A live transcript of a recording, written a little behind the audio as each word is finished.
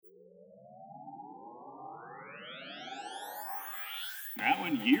That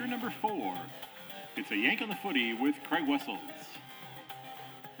one, year number 4. It's a Yank on the Footy with Craig Wessels.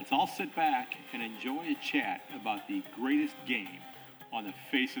 Let's all sit back and enjoy a chat about the greatest game on the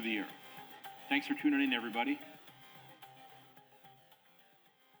face of the earth. Thanks for tuning in, everybody.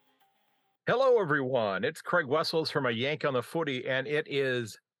 Hello, everyone. It's Craig Wessels from a Yank on the Footy, and it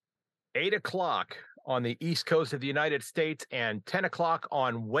is 8 o'clock on the East Coast of the United States and 10 o'clock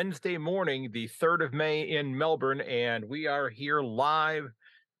on Wednesday morning, the 3rd of May in Melbourne, and we are here live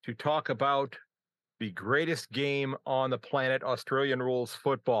to talk about the greatest game on the planet, Australian rules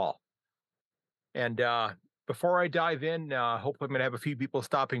football. And before I dive in, hopefully I'm going to have a few people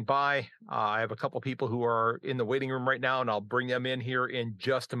stopping by. I have a couple people who are in the waiting room right now, and I'll bring them in here in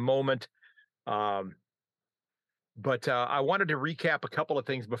just a moment. But I wanted to recap a couple of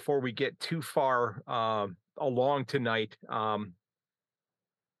things before we get too far along tonight.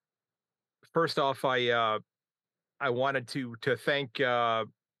 First off, I wanted to thank a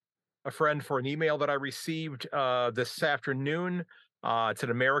friend for an email that I received this afternoon. It's an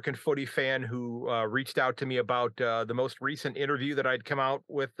American footy fan who reached out to me about the most recent interview that I'd come out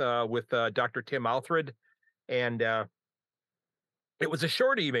with Dr. Tim Alfred, and it was a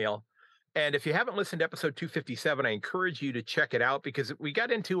short email. And if you haven't listened to episode 257, I encourage you to check it out because we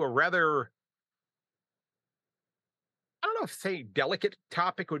got into a rather, I don't know if say delicate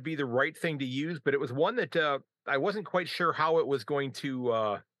topic would be the right thing to use, but it was one that I wasn't quite sure how it was going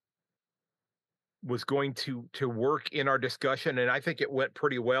to work in our discussion, and I think it went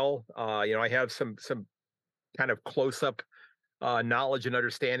pretty well. I have some kind of close up knowledge and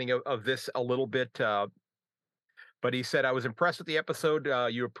understanding of this a little bit. But he said, I was impressed with the episode.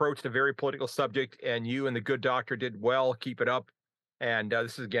 You approached a very political subject, and you and the good doctor did well. Keep it up. And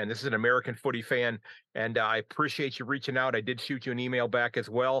this is an American footy fan, and I appreciate you reaching out. I did shoot you an email back as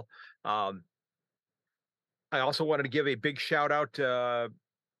well. I also wanted to give a big shout out.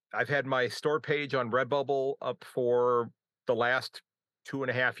 I've had my store page on Redbubble up for the last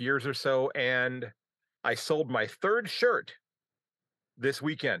 2.5 years or so, and I sold my 3rd shirt this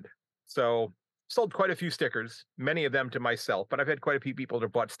weekend. So sold quite a few stickers, many of them to myself, but I've had quite a few people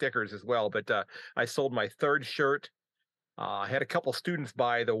that bought stickers as well. But I sold my 3rd shirt. I had a couple students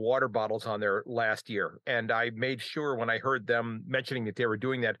buy the water bottles on there last year, and I made sure when I heard them mentioning that they were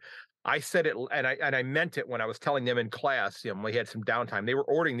doing that, I said it, and I meant it when I was telling them in class. We had some downtime. They were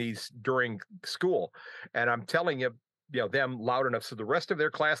ordering these during school, and I'm telling them loud enough so the rest of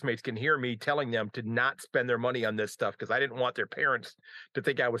their classmates can hear me telling them to not spend their money on this stuff, because I didn't want their parents to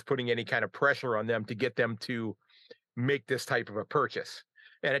think I was putting any kind of pressure on them to get them to make this type of a purchase.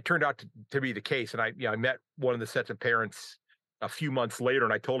 And it turned out to be the case. And I met one of the sets of parents a few months later,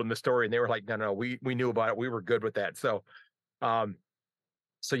 and I told them the story, and they were like, no, we knew about it. We were good with that. So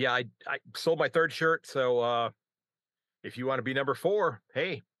yeah, I sold my 3rd shirt. So if you want to be number 4,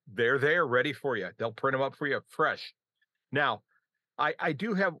 hey, they're there ready for you. They'll print them up for you fresh. Now, I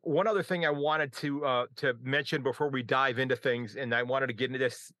do have one other thing I wanted to mention before we dive into things, and I wanted to get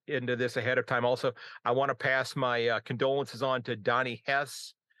into this ahead of time. Also, I want to pass my condolences on to Donnie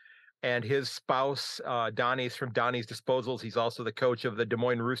Hess and his spouse. Donnie's from Donnie's Disposals. He's also the coach of the Des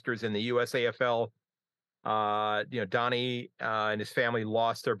Moines Roosters in the US AFL. Donnie and his family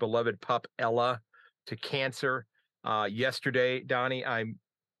lost their beloved pup Ella to cancer yesterday. Donnie, I'm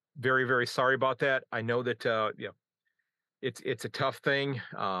very, very sorry about that. I know that it's a tough thing.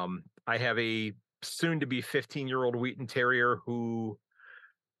 I have a soon-to-be 15-year-old Wheaton Terrier who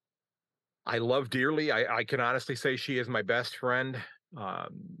I love dearly. I can honestly say she is my best friend.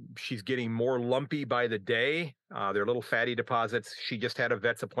 She's getting more lumpy by the day. They're little fatty deposits. She just had a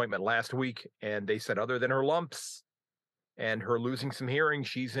vet's appointment last week, and they said other than her lumps and her losing some hearing,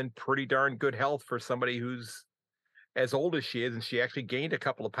 she's in pretty darn good health for somebody who's as old as she is, and she actually gained a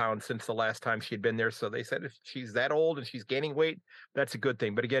couple of pounds since the last time she'd been there. So they said if she's that old and she's gaining weight, that's a good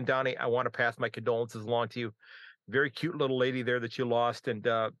thing. But again, Donnie, I want to pass my condolences along to you. Very cute little lady there that you lost, and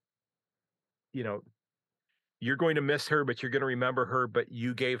you're going to miss her, but you're going to remember her. But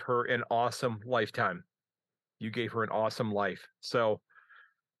you gave her an awesome lifetime. You gave her an awesome life. So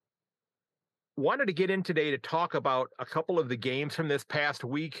wanted to get in today to talk about a couple of the games from this past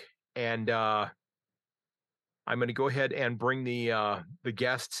week, and I'm going to go ahead and bring the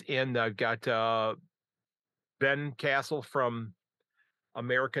guests in. I've got Ben Castle from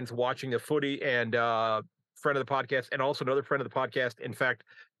Americans Watching the Footy, and friend of the podcast, and also another friend of the podcast. In fact,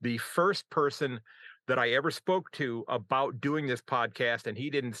 the first person that I ever spoke to about doing this podcast, and he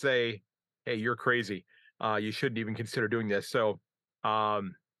didn't say, "Hey, you're crazy. You shouldn't even consider doing this." So,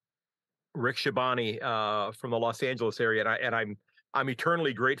 Rick Shabani from the Los Angeles area, and I'm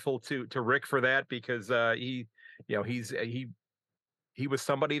eternally grateful to Rick for that, because he he was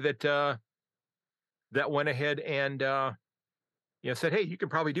somebody that went ahead and said, "Hey, you can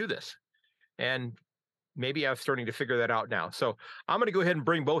probably do this." And maybe I'm starting to figure that out now. So I'm going to go ahead and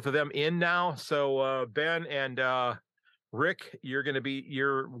bring both of them in now. So Ben and Rick,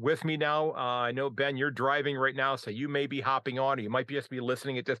 you're with me now. I know, Ben, you're driving right now, so you may be hopping on, or you might just be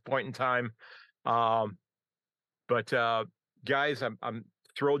listening at this point in time. But guys, I'm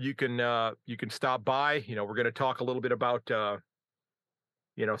thrilled you can stop by. We're going to talk a little bit about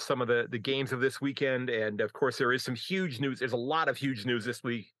some of the games of this weekend, and of course there is some huge news. There's a lot of huge news this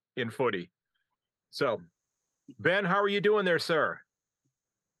week in footy. So, Ben, how are you doing there, sir?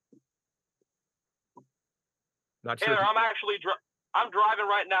 Not sure. Hey there, I'm driving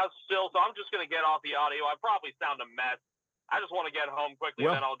right now still, so I'm just going to get off the audio. I probably sound a mess. I just want to get home quickly,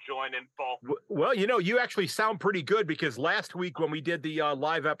 and then I'll join in full. Well, you actually sound pretty good, because last week when we did the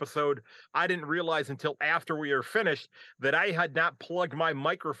live episode, I didn't realize until after we were finished that I had not plugged my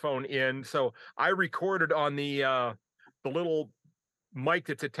microphone in. So I recorded on the little mic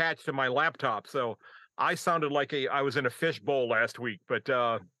that's attached to my laptop. So I sounded like I was in a fishbowl last week, but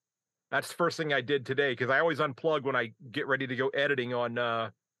that's the first thing I did today, because I always unplug when I get ready to go editing on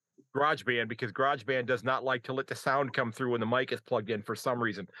GarageBand, because GarageBand does not like to let the sound come through when the mic is plugged in for some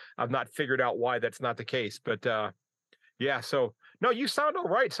reason. I've not figured out why that's not the case, but yeah. So no, you sound all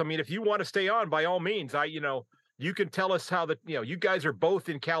right. So I mean, if you want to stay on, by all means, you can tell us how you guys are both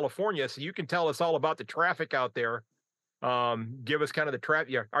in California, so you can tell us all about the traffic out there. Give us kind of the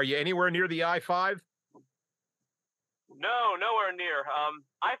traffic. Yeah. Are you anywhere near the I-5? No, nowhere near.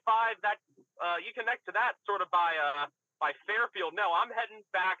 I-5, that you connect to that sort of by Fairfield. No, I'm heading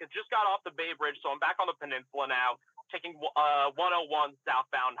back. I just got off the Bay Bridge, so I'm back on the peninsula now, taking 101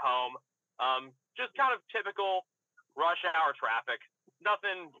 southbound home. Just kind of typical rush hour traffic.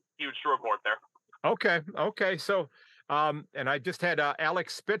 Nothing huge to report there. Okay. So, and I just had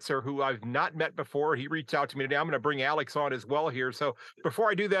Alex Spitzer, who I've not met before. He reached out to me today. I'm going to bring Alex on as well here. So before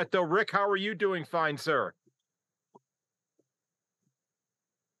I do that, though, Rick, how are you doing? Fine, sir.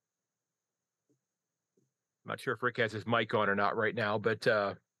 I'm not sure if Rick has his mic on or not right now, but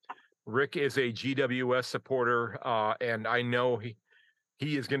Rick is a GWS supporter, and I know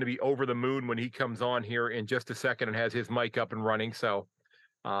he is going to be over the moon when he comes on here in just a second and has his mic up and running. So,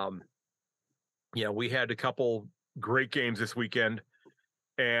 we had a couple great games this weekend,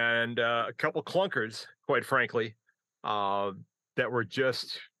 and a couple clunkers, quite frankly, that were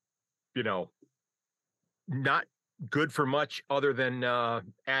just, not good for much other than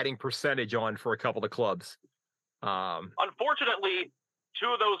adding percentage on for a couple of clubs. Unfortunately, two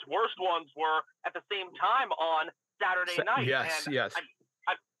of those worst ones were at the same time on Saturday night. Yes.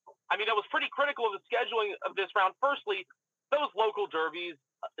 I mean, I was pretty critical of the scheduling of this round. Firstly, those local derbies,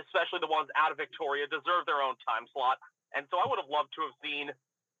 especially the ones out of Victoria, deserve their own time slot. And so I would have loved to have seen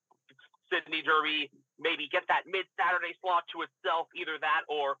Sydney Derby maybe get that mid-Saturday slot to itself, either that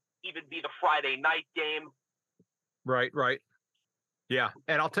or even be the Friday night game. Right. Yeah.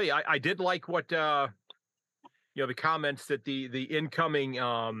 And I'll tell you, I did like what, the comments that the incoming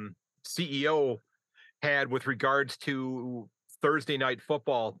CEO had with regards to Thursday night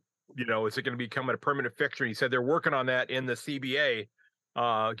football. Is it going to become a permanent fixture? He said they're working on that in the CBA.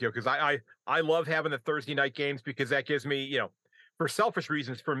 Because I love having the Thursday night games, because that gives me, for selfish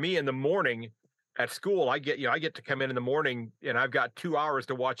reasons, for me in the morning at school, I get to come in the morning, and I've got 2 hours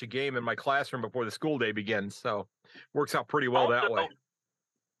to watch a game in my classroom before the school day begins. So works out pretty well that way.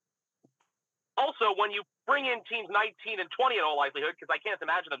 Also, when you bring in teams 19 and 20 in all likelihood, because I can't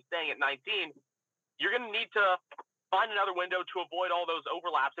imagine them staying at 19, you're going to need to find another window to avoid all those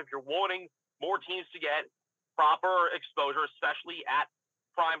overlaps if you're wanting more teams to get proper exposure, especially at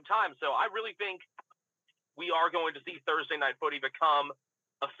prime time. So I really think we are going to see Thursday night footy become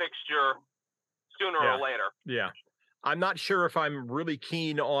a fixture sooner or later. Yeah. I'm not sure if I'm really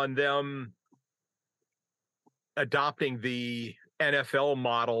keen on them adopting the NFL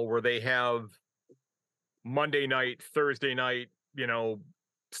model where they have Monday night, Thursday night,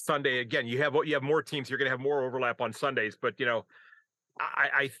 Sunday. Again, you have more teams, you're going to have more overlap on Sundays, but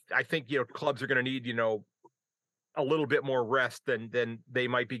I think clubs are going to need a little bit more rest than they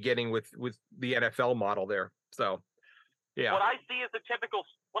might be getting with the NFL model there. So yeah, what I see as the typical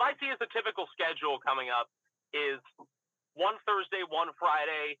schedule coming up is 1 Thursday, 1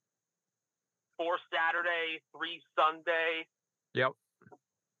 Friday, 4 Saturday, 3 Sunday. Yep.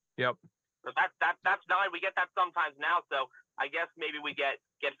 So that's 9. We get that sometimes now. So I guess maybe we get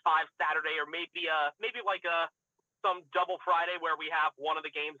 5 Saturday, or maybe like some double Friday where we have one of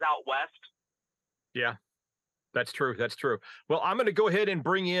the games out west. Yeah, that's true. Well, I'm going to go ahead and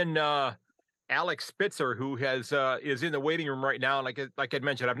bring in Alex Spitzer, who has is in the waiting room right now. Like I'd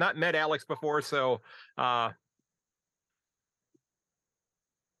mentioned, I've not met Alex before, so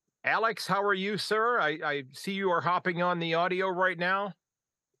Alex, how are you, sir? I see you are hopping on the audio right now.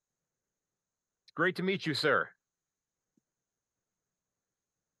 It's great to meet you, sir.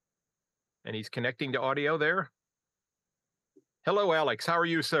 And he's connecting to audio there. Hello, Alex. How are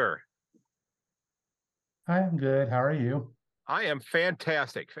you, sir? I'm good. How are you? I am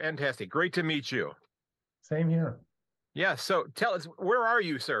fantastic. Fantastic. Great to meet you. Same here. Yeah. So tell us, where are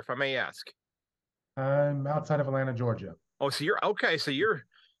you, sir, if I may ask? I'm outside of Atlanta, Georgia. Oh, so you're okay. So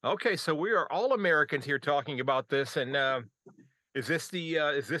we are all Americans here talking about this. And is this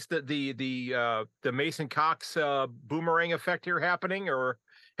the Mason Cox boomerang effect here happening, or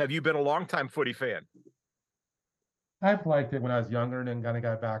have you been a longtime footy fan? I've liked it when I was younger and then kind of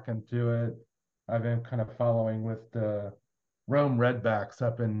got back into it. I've been kind of following with the Rome Redbacks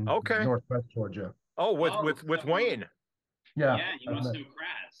up in Northwest Georgia. Oh, with Wayne. Yeah. Yeah, you must know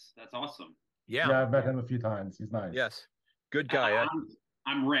Kraz. That's awesome. Yeah, I've met him a few times. He's nice. Yes, good guy.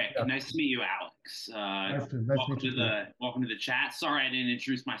 I'm Rick. Yeah. Nice to meet you, Alex. Nice to meet you. Welcome to the chat. Sorry I didn't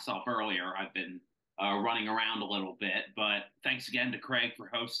introduce myself earlier. I've been running around a little bit, but thanks again to Craig for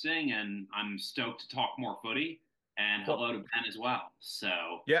hosting, and I'm stoked to talk more footy. And hello to Ben as well. So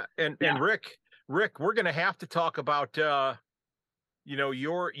yeah, and Rick, we're going to have to talk about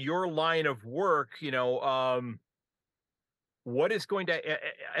your line of work. What is going to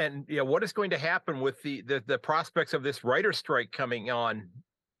happen with the prospects of this writer strike coming on?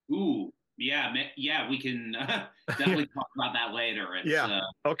 Ooh, yeah, we can definitely talk about that later. It's,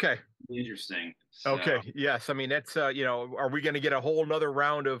 okay. Interesting. So. Okay. Yes. I mean, that's are we going to get a whole nother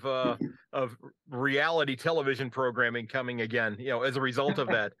round of reality television programming coming again? As a result of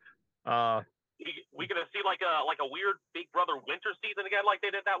that. We gonna see like a weird Big Brother winter season again, like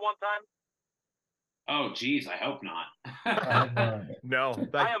they did that one time. Oh, geez, I hope not. No.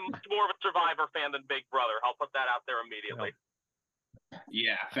 I am much more of a Survivor fan than Big Brother. I'll put that out there immediately. No.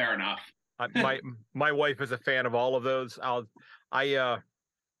 Yeah, fair enough. My wife is a fan of all of those.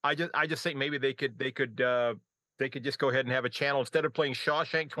 I just think maybe they could just go ahead and have a channel instead of playing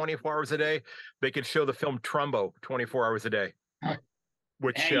Shawshank 24 hours a day. They could show the film Trumbo 24 hours a day.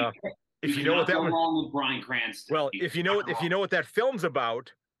 Which, if you know what that one, wrong with Bryan Cranston. Well, if you know what that film's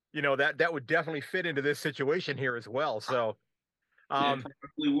about, that would definitely fit into this situation here as well. So, it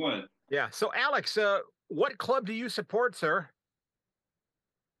probably would. Yeah. So, Alex, what club do you support, sir?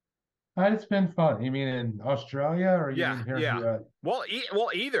 It's been fun. You mean in Australia, or you mean here in the US? Well,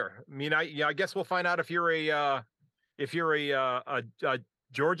 either. I mean, I guess we'll find out if you're a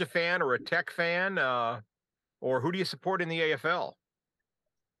Georgia fan or a Tech fan, or who do you support in the AFL?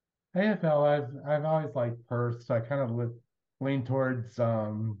 AFL, I've always liked Perth, so I kind of lean towards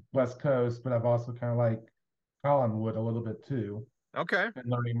West Coast, but I've also kind of liked Collingwood a little bit too. Okay. And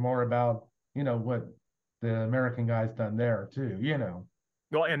learning more about what the American guys done there too.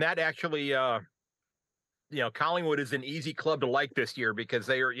 Well, and that actually, Collingwood is an easy club to like this year because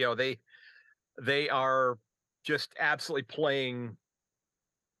they are, they are just absolutely playing,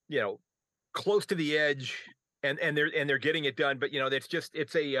 close to the edge, and they're getting it done. But it's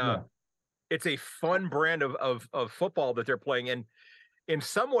a fun brand of football that they're playing, and in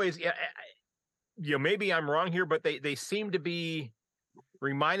some ways, maybe I'm wrong here, but they seem to be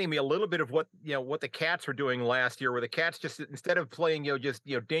reminding me a little bit of what the Cats were doing last year, where the Cats just, instead of playing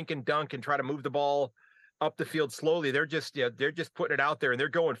dink and dunk and try to move the ball up the field slowly, they're just putting it out there and they're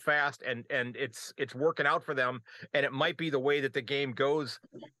going fast, and it's working out for them, and it might be the way that the game goes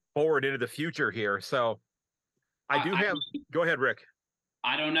forward into the future here. So go ahead, Rick.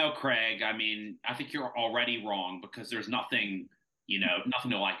 I don't know, Craig. I mean, I think you're already wrong because there's nothing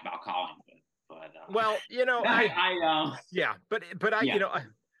to like about Collingwood. But, well,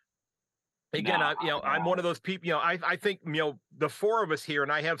 I'm one of those people. I think the four of us here,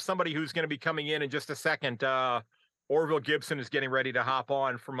 and I have somebody who's going to be coming in just a second. Orville Gibson is getting ready to hop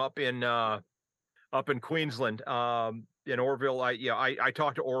on from up in Queensland. In Orville, I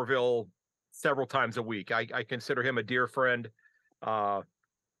talk to Orville several times a week. I consider him a dear friend.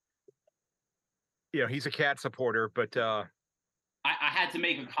 He's a Cat supporter, but. I had to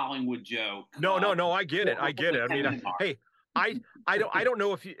make a Collingwood joke. No, I get it. I mean, hey, I don't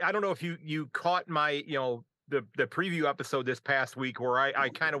know if you caught my the preview episode this past week where I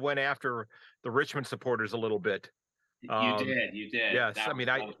kind of went after the Richmond supporters a little bit. You did. Yes, I mean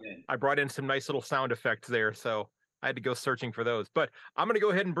I brought in some nice little sound effects there, so I had to go searching for those. But I'm going to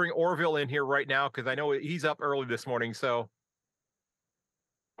go ahead and bring Orville in here right now because I know he's up early this morning, so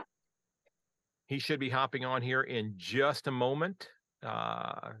he should be hopping on here in just a moment.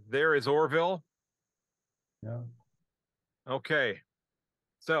 There is Orville. Yeah. Okay.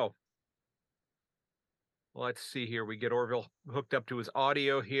 So let's see here. We get Orville hooked up to his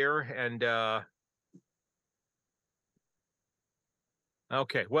audio here. And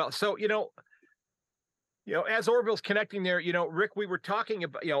okay. Well, so, as Orville's connecting there, Rick, we were talking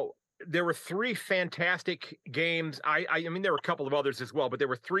about, there were three fantastic games. I mean, there were a couple of others as well, but there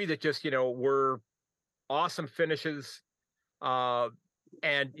were three that just, were awesome finishes. And,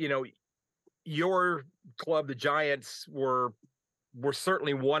 your club, the Giants, were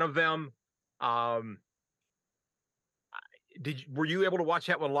certainly one of them. Were you able to watch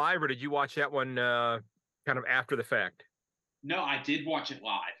that one live, or did you watch that one kind of after the fact? No, I did watch it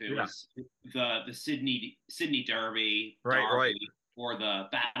live. It was the Sydney Derby, right, or the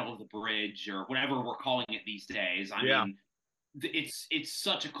Battle of the Bridge, or whatever we're calling it these days. I mean, it's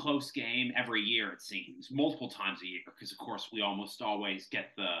such a close game every year. It seems multiple times a year, because of course we almost always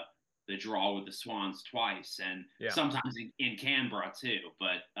get the draw with the Swans twice, and sometimes in Canberra too.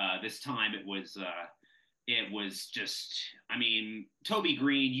 But this time it was just, I mean, Toby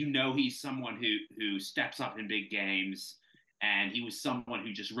Green, he's someone who steps up in big games, and he was someone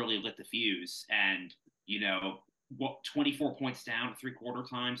who just really lit the fuse. And 24 points down at 3/4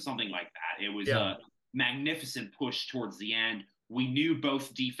 time, something like that. It was a magnificent push towards the end. We knew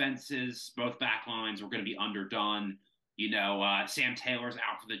both defenses, both back lines were going to be underdone. Sam Taylor's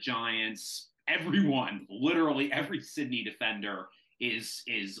out for the Giants. Everyone, literally every Sydney defender is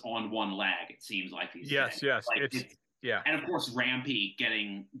on one leg, it seems like these days. Yes. Yeah. And of course Rampy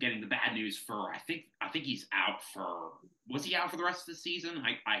getting the bad news for I think he's out for, was he out for the rest of the season?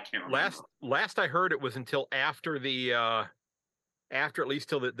 I can't remember. Last I heard it was until after after at least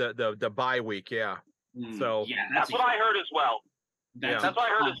till the bye week, So yeah, that's what I heard as well. That's what I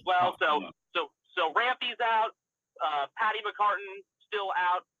heard as well. So Rampy's out, Paddy McCartan still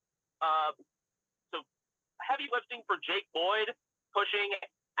out. So heavy lifting for Jake Boyd, pushing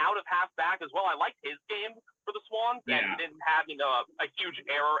out of halfback as well. I liked his game for the Swans, and didn't have a huge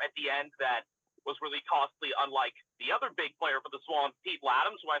error at the end that was really costly, unlike the other big player for the Swans, Pete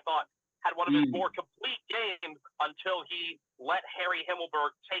Laddams, who I thought had one of his more complete games until he let Harry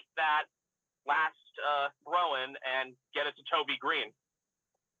Himmelberg take that last throw-in and get it to Toby Green.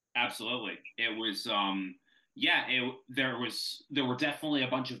 Absolutely. It was there were definitely a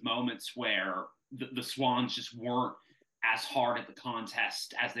bunch of moments where the Swans just weren't as hard at the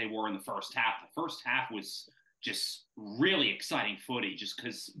contest as they were in the first half. The first half was just really exciting footy, just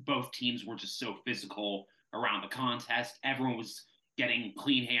because both teams were just so physical around the contest. Everyone was getting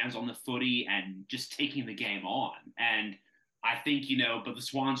clean hands on the footy and just taking the game on. And I think, but the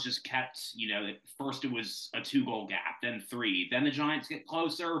Swans just kept, first it was a 2-goal gap, then 3, then the Giants get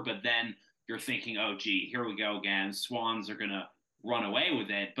closer, but then you're thinking, oh, gee, here we go again. Swans are going to run away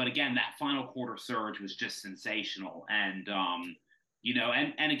with it. But again, that final quarter surge was just sensational. And,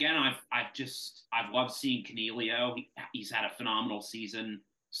 and again, I've loved seeing Canelio. He's had a phenomenal season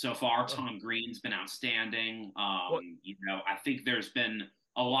so far. Tom Green's been outstanding. I think there's been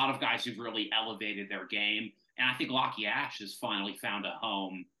a lot of guys who've really elevated their game. And I think Lockie Ash has finally found a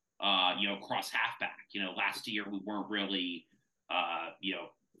home, across halfback. Last year we weren't really,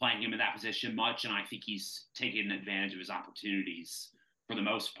 playing him in that position much, and I think he's taken advantage of his opportunities for the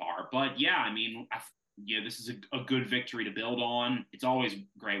most part. But yeah, I mean, this is a good victory to build on. It's always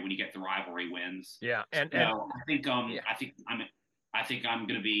great when you get the rivalry wins. Yeah, and I think I'm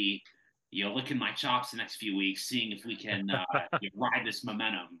going to be licking my chops the next few weeks, seeing if we can ride this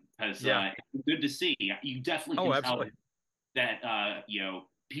momentum, because it's good to see. You definitely can tell that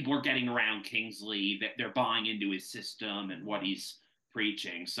people are getting around Kingsley, that they're buying into his system and what he's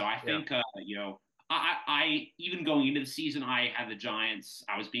preaching. So I think I even going into the season, I had the Giants.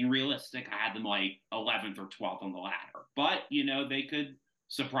 I was being realistic. I had them like 11th or 12th on the ladder, but they could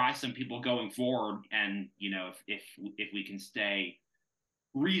surprise some people going forward. And if we can stay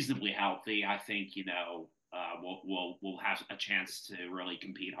reasonably healthy, I think we'll have a chance to really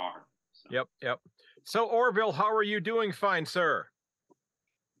compete hard. So. Yep. So Orville, how are you doing? Fine, sir.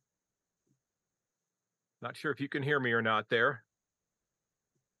 Not sure if you can hear me or not there.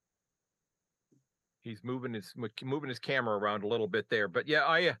 He's moving his camera around a little bit there, but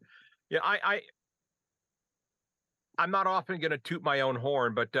I'm not often going to toot my own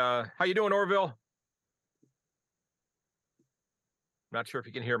horn, but how you doing, Orville? Not sure if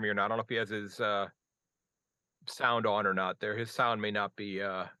you can hear me or not. I don't know if he has his sound on or not there. His sound may not be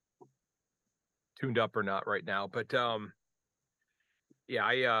tuned up or not right now, but I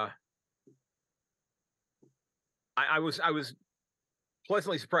was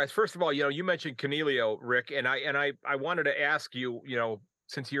pleasantly surprised. First of all, you mentioned Cornelio, Rick, and I wanted to ask you,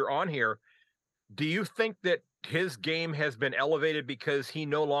 since you're on here, do you think that his game has been elevated because he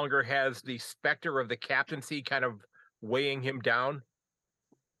no longer has the specter of the captaincy kind of weighing him down?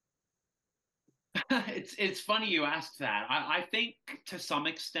 It's funny you asked that. I think to some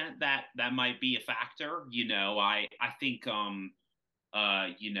extent that might be a factor. I think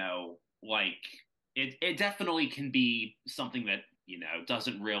like it definitely can be something that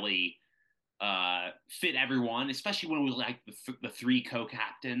doesn't really fit everyone, especially when we like the three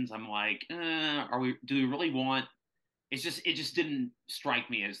co-captains. I'm like, do we really want? It just didn't strike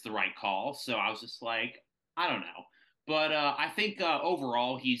me as the right call. So I was just like, I don't know. But I think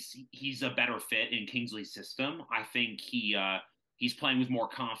overall he's a better fit in Kingsley's system. I think he's playing with more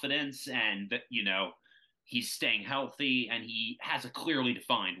confidence, and he's staying healthy, and he has a clearly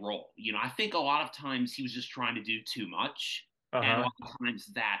defined role. I think a lot of times he was just trying to do too much, and a lot of times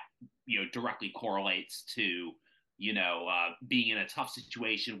that directly correlates to being in a tough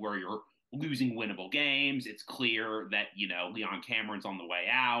situation where you're losing winnable games. It's clear that Leon Cameron's on the way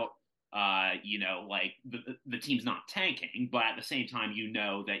out. Like the team's not tanking, but at the same time,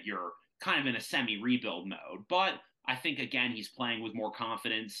 that you're kind of in a semi-rebuild mode. But I think again, he's playing with more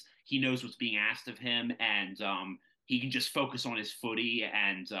confidence. He knows what's being asked of him, and he can just focus on his footy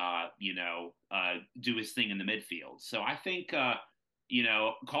and do his thing in the midfield. So I think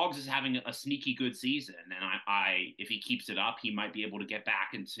Cogs is having a sneaky good season, and I if he keeps it up, he might be able to get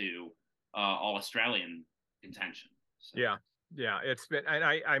back into all Australian contention. So. Yeah, it's been,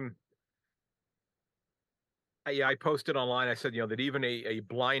 and I posted online. I said, that even a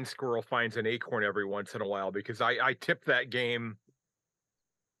blind squirrel finds an acorn every once in a while, because I tipped that game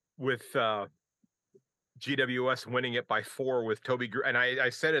with GWS winning it by 4 with Toby Green, and I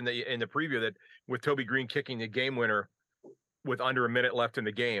said in the preview that with Toby Green kicking the game winner with under a minute left in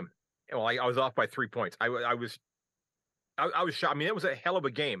the game. Well, I was off by 3 points. I was shocked. I mean, it was a hell of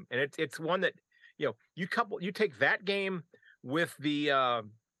a game, and it's one that you take that game with the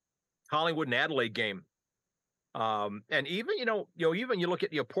Collingwood and Adelaide game, and even even you look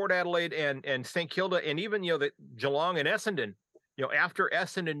at Port Adelaide and St Kilda, and even the Geelong and Essendon. After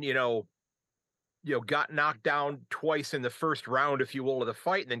Essendon got knocked down twice in the first round, if you will, of the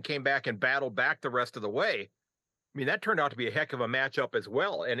fight, and then came back and battled back the rest of the way. I mean, that turned out to be a heck of a matchup as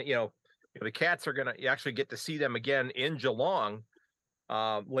well. And the Cats are going to actually get to see them again in Geelong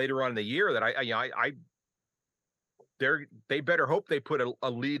later on in the year. That they better hope they put a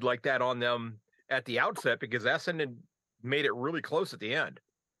lead like that on them at the outset, because Essendon made it really close at the end.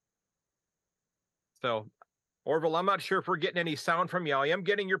 So, Orville, I'm not sure if we're getting any sound from you. I am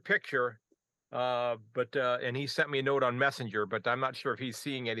getting your picture, but and he sent me a note on Messenger, but I'm not sure if he's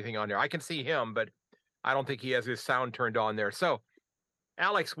seeing anything on there. I can see him, but I don't think he has his sound turned on there. So,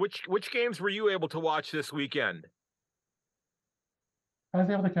 Alex, which games were you able to watch this weekend? I was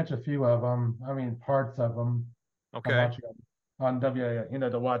able to catch a few of them. I mean, parts of them. Okay. I'm watching on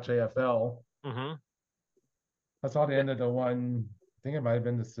to watch AFL. Mm-hmm. I saw the end of the one. I think it might have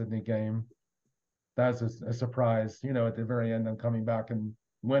been the Sydney game. That was a surprise. At the very end, them coming back and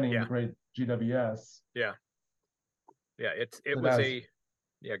winning the great GWS. Yeah. Yeah.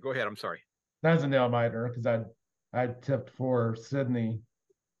 Go ahead. I'm sorry. That was a nail-biter, because I tipped for Sydney,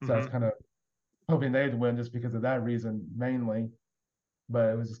 so I was kind of hoping they'd win just because of that reason mainly. But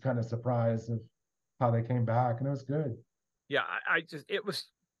it was just kind of surprised of how they came back, and it was good. Yeah, it was,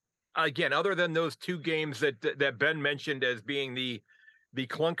 again, other than those two games that Ben mentioned as being the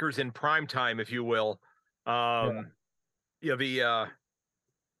clunkers in prime time, if you will. And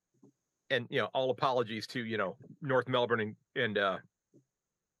all apologies to North Melbourne and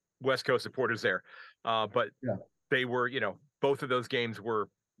West Coast supporters there, but they were both of those games were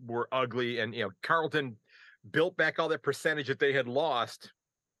ugly, and Carlton built back all that percentage that they had lost.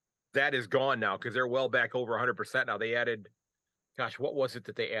 That is gone now, because they're well back over 100% now. They added, gosh, what was it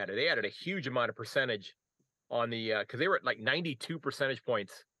that they added? They added a huge amount of percentage on the because they were at like 92 percentage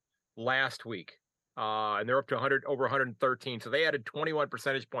points last week, and they're up to over 113. So they added 21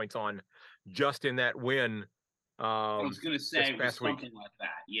 percentage points on just in that win. I was going to say it was something like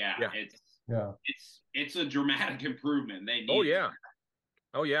that. Yeah. It's a dramatic improvement. They need.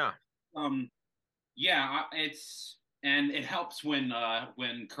 Oh yeah. And it helps when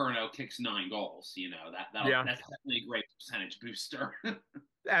Curnow kicks 9 goals. That's definitely a great percentage booster.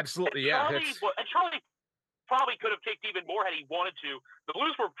 Absolutely, yeah. Charlie probably could have kicked even more had he wanted to. The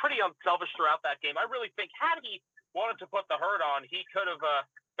Blues were pretty unselfish throughout that game. I really think had he wanted to put the hurt on, he could have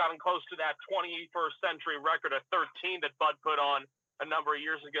gotten close to that 21st century record of 13 that Bud put on a number of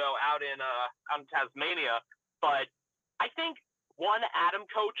years ago out in Tasmania. But I think one Adam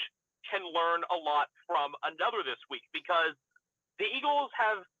coach can learn a lot from another this week, because the Eagles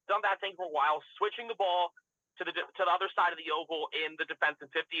have done that thing for a while, switching the ball to the other side of the oval in the defensive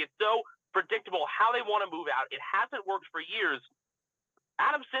 50. It's so predictable how they want to move out. It hasn't worked for years.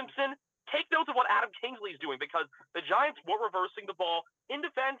 Adam Simpson, take notes of what Adam Kingsley's doing, because the Giants were reversing the ball in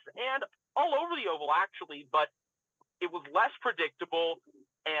defense and all over the oval, actually, but it was less predictable,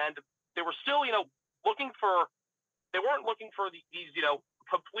 and they were still, they weren't looking for these,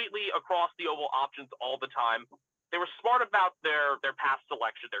 completely across the oval options all the time. They were smart about their pass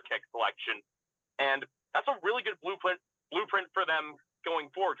selection, their kick selection, and that's a really good blueprint for them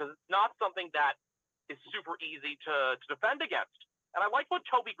going forward, because it's not something that is super easy to defend against. And I like what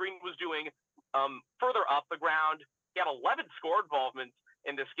Toby Green was doing further up the ground. He had 11 score involvements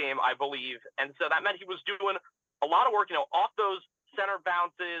in this game, I believe, and so that meant he was doing a lot of work, off those center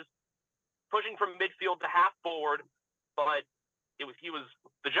bounces, pushing from midfield to half forward, but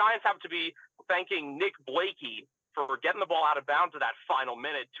the Giants have to be thanking Nick Blakey for getting the ball out of bounds at that final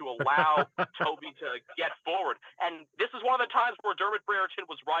minute to allow Toby to get forward. And this is one of the times where Dermot Brereton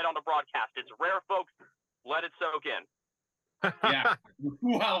was right on the broadcast. It's rare, folks. Let it soak in. Yeah.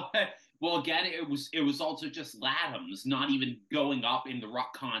 Well, again, it was also just Laddams not even going up in the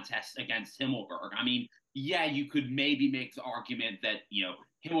ruck contest against Himmelberg. I mean, yeah, you could maybe make the argument that,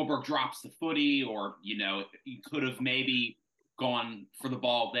 Himmelberg drops the footy, or, you could have maybe gone for the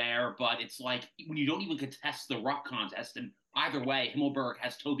ball there, but it's like when you don't even contest the ruck contest, and either way, Himmelberg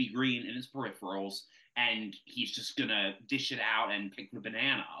has Toby Green in his peripherals, and he's just gonna dish it out and pick the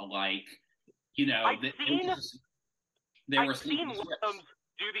banana. Like, I've seen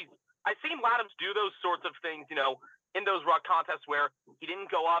Laddams do those sorts of things, in those ruck contests where he didn't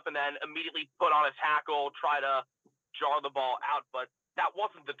go up and then immediately put on a tackle, try to jar the ball out, but that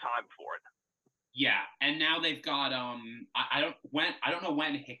wasn't the time for it. Yeah, and now they've got I don't know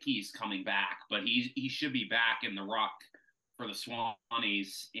when Hickey's coming back, but he should be back in the ruck for the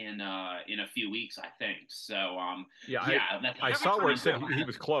Swannies in a few weeks, I think. So I saw where it said he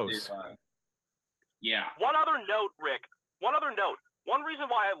was close. Yeah. One other note, Rick. One reason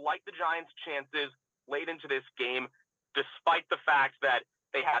why I like the Giants' chances late into this game, despite the fact that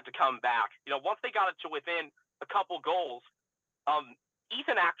they had to come back. Once they got it to within a couple goals,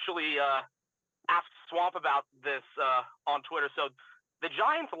 Ethan actually asked Swamp about this on Twitter. So the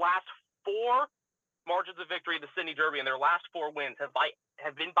Giants' last 4 margins of victory in the Sydney Derby, and their last 4 wins have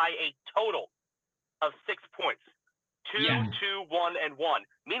been by a total of 6 points. 2, 2, 1, and 1.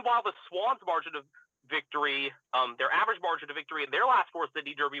 Meanwhile, the Swans' margin of victory, their average margin of victory in their last 4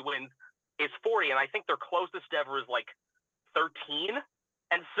 Sydney Derby wins is 40, and I think their closest ever is like 13.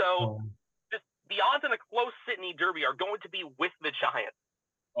 And so the odds in a close Sydney Derby are going to be with the Giants.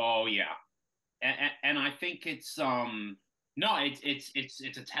 Oh yeah, and I think it's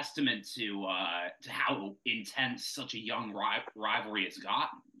it's a testament to how intense such a young rivalry has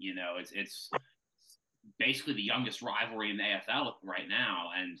gotten. It's basically the youngest rivalry in the AFL right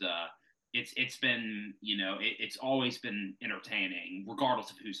now, and it's been it's always been entertaining regardless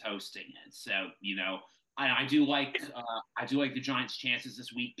of who's hosting it. So I do like the Giants' chances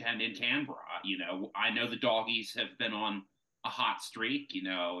this weekend in Canberra. I know the Doggies have been on a hot streak.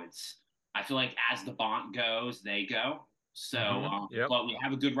 I feel like as the Bont goes, they go. So, but we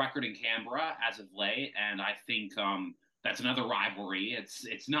have a good record in Canberra as of late, and I think that's another rivalry.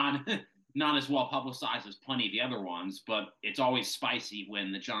 It's not not as well publicized as plenty of the other ones, but it's always spicy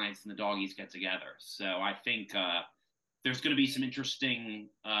when the Giants and the Doggies get together. So I think there's going to be some interesting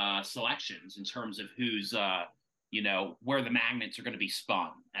selections in terms of who's where the magnets are going to be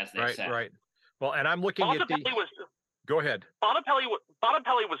spun, as they say. Right. Well, and I'm looking at the. Go ahead. Bonapelli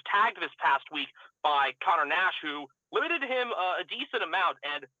was tagged this past week by Connor Nash, who limited him a decent amount,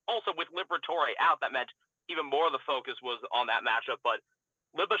 and also with Liberatore out, that meant even more of the focus was on that matchup. But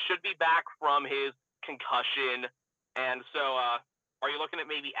Libba should be back from his concussion, and so are you looking at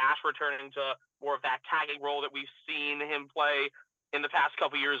maybe Ash returning to more of that tagging role that we've seen him play in the past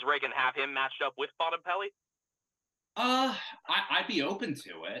couple of years, Rick, and have him matched up with Bonapelli? I'd be open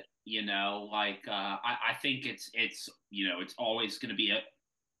to it. I think it's always going to be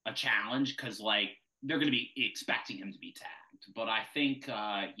a challenge because they're going to be expecting him to be tagged. But I think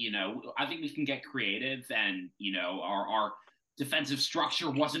I think we can get creative, and our defensive structure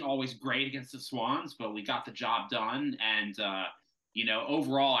wasn't always great against the Swans, but we got the job done. And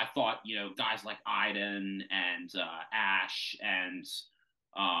overall, I thought guys like Iden and Ash and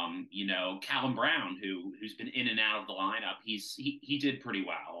Callum Brown, who's been in and out of the lineup, he did pretty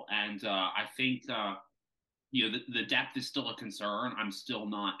well. And I think the depth is still a concern. I'm still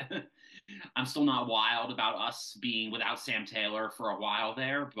not I'm still not wild about us being without Sam Taylor for a while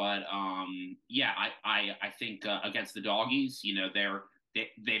there, but yeah, I think against the Doggies, you know,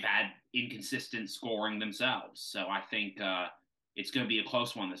 they've had inconsistent scoring themselves, so I think it's going to be a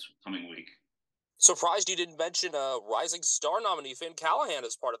close one this coming week. Surprised you didn't mention rising star nominee Finn Callahan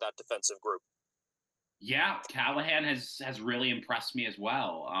as part of that defensive group. Yeah, Callahan has really impressed me as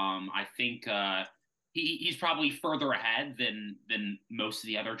well. I think he's probably further ahead than most of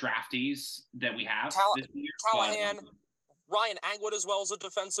the other draftees that we have this year. Callahan, Ryan Angwood as well as a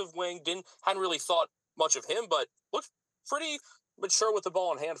defensive wing. Hadn't really thought much of him, but looked pretty mature with the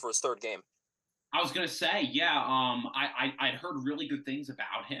ball in hand for his third game. I was gonna say, yeah. I'd heard really good things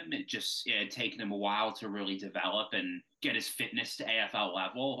about him. It had taken him a while to really develop and get his fitness to AFL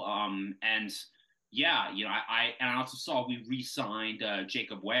level. And yeah, you know, I also saw we re-signed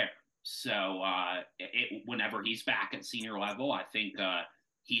Jacob Ware. So whenever he's back at senior level, I think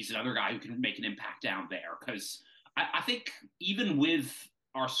he's another guy who can make an impact down there. Because I think even with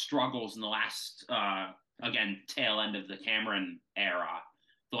our struggles in the last again tail end of the Cameron era,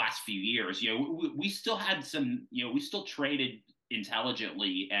 the last few years, you know, we still had some, you know, we still traded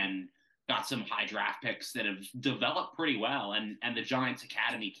intelligently and got some high draft picks that have developed pretty well. And the Giants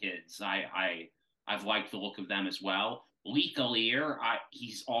Academy kids, I've liked the look of them as well. Lee Collier,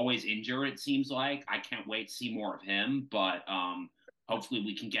 he's always injured, it seems like. I can't wait to see more of him, but hopefully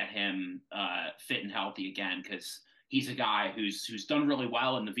we can get him fit and healthy again, because he's a guy who's done really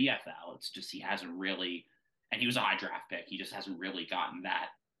well in the VFL. It's just he hasn't really, and he was a high draft pick, he just hasn't really gotten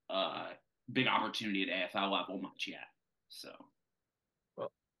that big opportunity at AFL level much yet. So,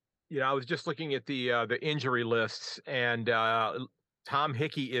 well, you know, I was just looking at the injury lists, and Tom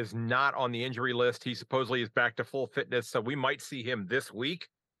Hickey is not on the injury list. He supposedly is back to full fitness, so we might see him this week.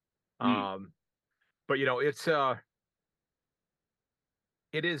 But you know, it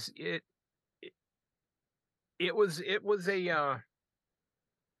was a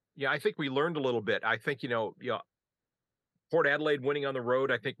yeah, I think we learned a little bit. I think, you know, Port Adelaide winning on the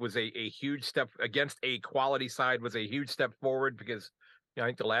road, I think, was a huge step against a quality side, was a huge step forward, because, you know, I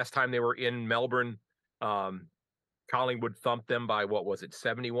think the last time they were in Melbourne, Collingwood thumped them by, what was it,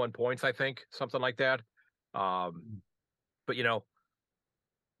 71 points, I think, something like that. But, you know,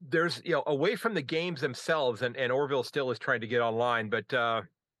 there's, you know, away from the games themselves, and Orville still is trying to get online, but I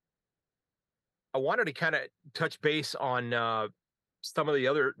wanted to kind of touch base on some of the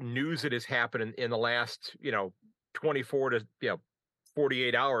other news that has happened in the last, you know, 24 to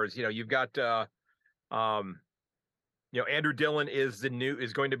 48 hours. You know, you've got you know, Andrew Dillon is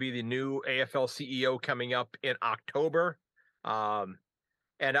going to be the new AFL CEO coming up in October. And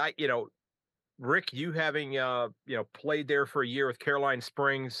you know, Rick, you having you know, played there for a year with Caroline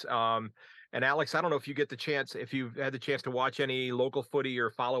Springs, and Alex, I don't know if if you've had the chance to watch any local footy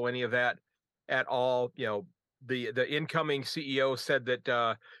or follow any of that at all. You know, the incoming CEO said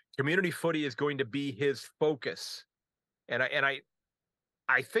that community footy is going to be his focus. And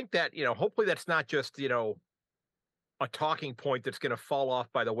I think that, you know, hopefully that's not just, you know, a talking point that's going to fall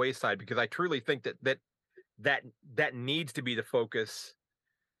off by the wayside, because I truly think that needs to be the focus,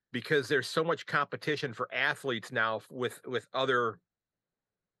 because there's so much competition for athletes now with other,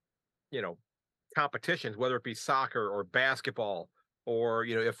 you know, competitions, whether it be soccer or basketball, or,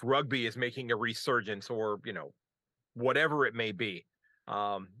 you know, if rugby is making a resurgence, or, you know, whatever it may be.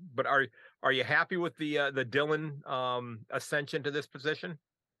 But are you happy with the Dillon ascension to this position?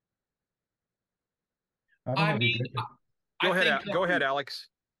 I mean, go ahead, Alex.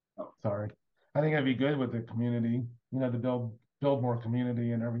 Oh, sorry. I think it'd be good with the community, you know, to build more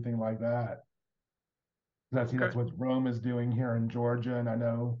community and everything like that. That's what Rome is doing here in Georgia, and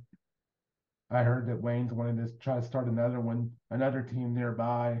I heard that Wayne's wanting to try to start another team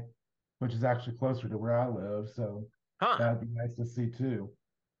nearby, which is actually closer to where I live. So that'd be nice to see too.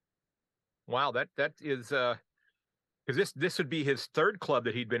 Wow, that is because this would be his third club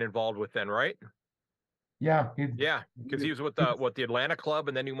that he'd been involved with then, right? Yeah, because he was with the Atlanta club,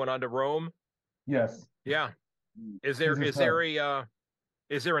 and then he went on to Rome. Yes. Yeah. Is there there's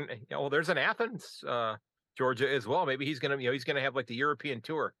an Athens, Georgia as well. Maybe he's gonna have like the European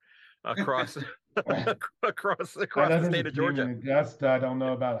tour across across the state of Georgia. Augusta, I don't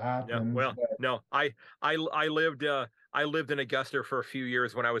know about Athens. Yeah, well, no, I lived in Augusta for a few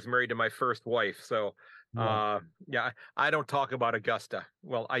years when I was married to my first wife. So yeah, I don't talk about Augusta.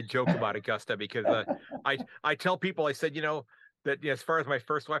 Well, I joke about Augusta because I tell people, I said, you know, that as far as my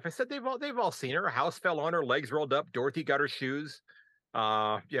first wife, I said they've all seen her. A house fell on her, legs rolled up. Dorothy got her shoes. You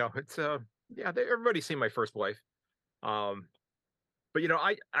know, it's everybody's seen my first wife. But you know,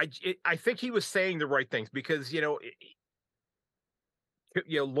 I think he was saying the right things, because, you know,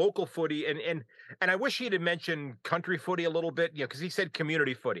 local footy, and I wish he'd have mentioned country footy a little bit, because he said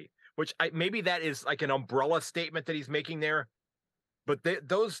community footy, which maybe that is like an umbrella statement that he's making there. But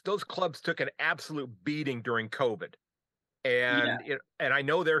those clubs took an absolute beating during COVID, and and I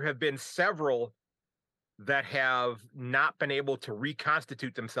know there have been several that have not been able to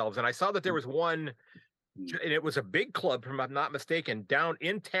reconstitute themselves. And I saw that there was one, and it was a big club, if I'm not mistaken, down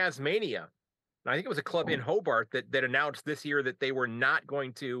in Tasmania. And I think it was a club in Hobart that announced this year that they were not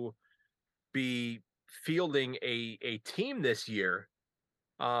going to be fielding a team this year.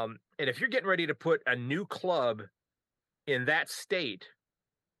 And if you're getting ready to put a new club in that state,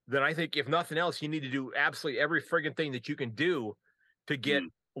 then I think if nothing else, you need to do absolutely every friggin' thing that you can do to get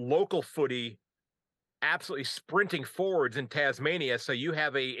local footy absolutely sprinting forwards in Tasmania, so you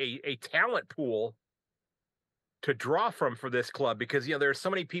have a talent pool to draw from for this club. Because there are so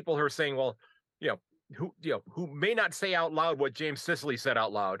many people who are saying, well, who may not say out loud what James Sicily said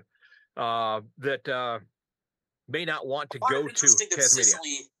out loud, that may not want to go to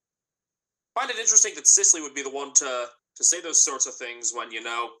Tasmania. I find it interesting that Sicily would be the one to say those sorts of things when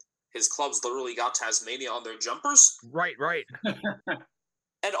his club's literally got Tasmania on their jumpers. Right.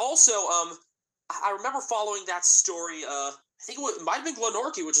 And also, I remember following that story. I think it might have been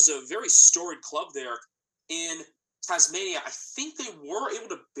Glenorchy, which is a very storied club there in Tasmania. I think they were able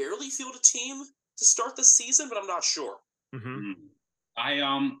to barely field a team to start the season, but I'm not sure. Mm-hmm.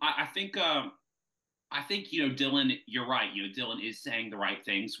 I think Dylan, you're right. Dylan is saying the right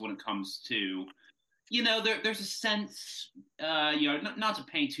things when it comes to, there's a sense, not to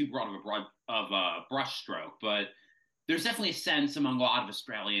paint too broad of a brushstroke, but there's definitely a sense among a lot of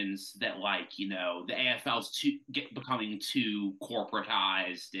Australians that, the AFL's becoming too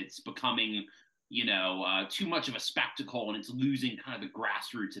corporatized. It's becoming, too much of a spectacle, and it's losing kind of the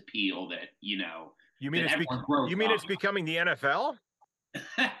grassroots appeal that, You mean it's becoming the NFL?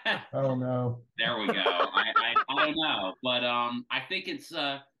 Oh no. There we go. I don't know, but I think it's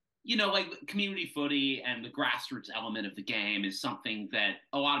community footy and the grassroots element of the game is something that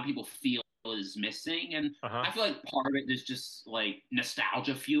a lot of people feel is missing, and I feel like part of it is just like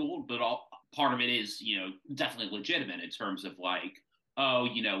nostalgia fueled, but part of it is definitely legitimate in terms of we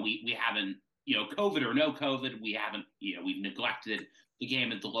haven't COVID or no COVID, we haven't we've neglected the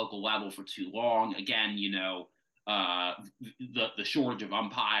game at the local level for too long. Again, the shortage of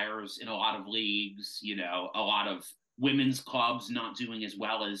umpires in a lot of leagues, a lot of women's clubs not doing as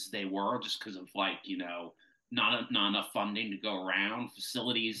well as they were just because of not enough funding to go around,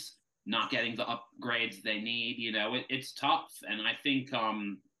 facilities not getting the upgrades they need. It's tough. And I think,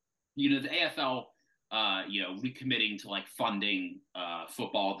 the AFL, recommitting to funding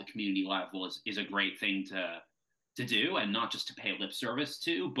football at the community level is a great thing to do, and not just to pay lip service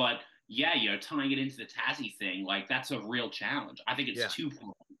to, but tying it into the Tassie thing, that's a real challenge. I think it's 2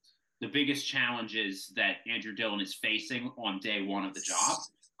 points. The biggest challenges that Andrew Dillon is facing on day one of the job,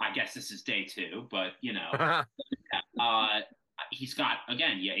 I guess this is day 2, but he's got,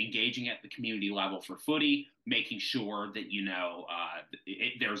 again, engaging at the community level for footy, making sure that,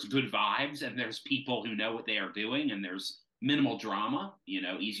 there's good vibes and there's people who know what they are doing and there's minimal drama,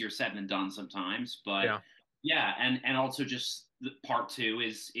 easier said than done sometimes. But and also just part 2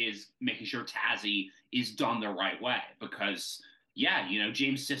 is making sure Tassie is done the right way, because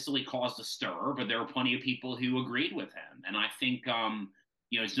James Sicily caused a stir, but there were plenty of people who agreed with him. And I think,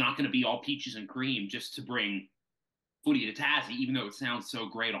 it's not going to be all peaches and cream just to bring footy to Tassie, even though it sounds so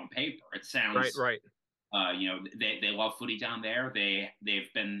great on paper. It sounds right. They love footy down there.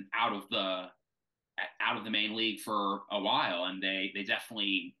 They've been out of the main league for a while, and they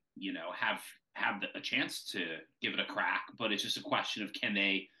definitely have a chance to give it a crack. But it's just a question of, can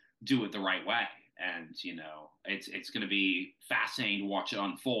they do it the right way? And it's going to be fascinating to watch it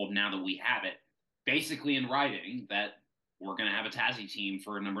unfold now that we have it basically in writing that we're going to have a Tassie team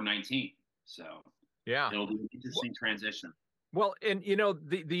for number 19. So it'll be an interesting transition. Well, and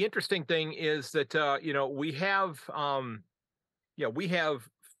the interesting thing is that we have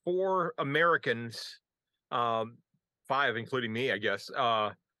 4 Americans, 5 including me, I guess,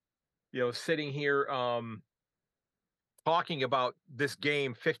 sitting here talking about this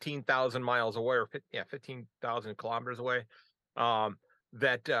game 15,000 miles away, or 15,000 kilometers away,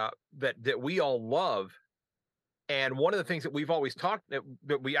 that we all love. And one of the things that we've always talked I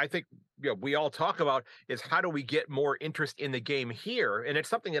think we all talk about is, how do we get more interest in the game here? And it's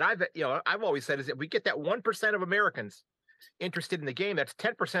something that I've always said, is that we get that 1% of Americans interested in the game, that's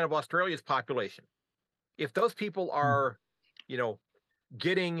 10% of Australia's population. If those people are,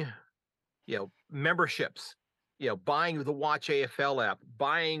 getting, memberships, buying the Watch AFL app,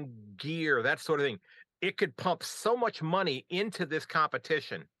 buying gear, that sort of thing, it could pump so much money into this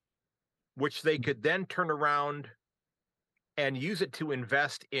competition, which they could then turn around and use it to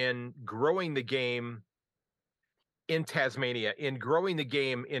invest in growing the game in Tasmania, in growing the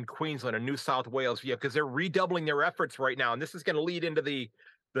game in Queensland and New South Wales, because they're redoubling their efforts right now. And this is going to lead into the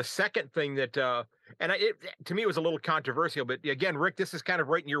second thing that, to me, it was a little controversial. But again, Rick, this is kind of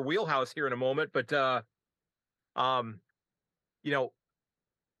right in your wheelhouse here in a moment. But Eddie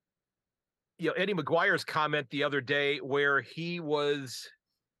McGuire's comment the other day, where he was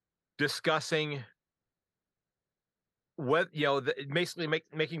discussing basically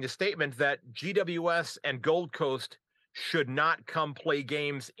making the statement that GWS and Gold Coast should not come play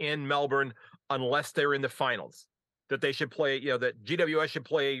games in Melbourne unless they're in the finals. That they should play, that GWS should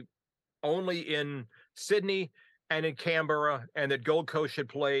play only in Sydney and in Canberra, and that Gold Coast should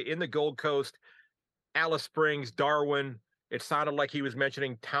play in the Gold Coast, Alice Springs, Darwin. It sounded like he was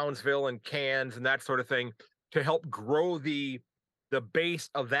mentioning Townsville and Cairns and that sort of thing, to help grow the base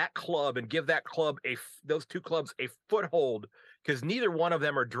of that club and give that club those two clubs a foothold, because neither one of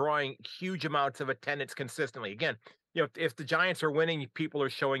them are drawing huge amounts of attendance consistently. Again, if the Giants are winning, people are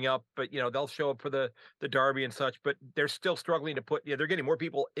showing up, but they'll show up for the derby and such, but they're still struggling to they're getting more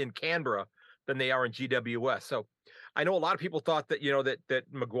people in Canberra than they are in GWS. So I know a lot of people thought that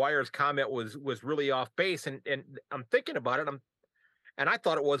that McGuire's comment was really off base, and I'm thinking about it, and I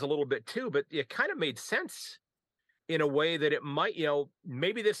thought it was a little bit too, but it kind of made sense in a way that it might,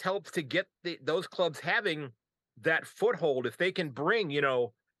 maybe this helps to get those clubs having that foothold. If they can bring,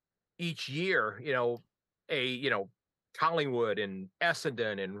 each year, Collingwood and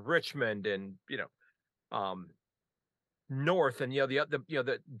Essendon and Richmond and, North and,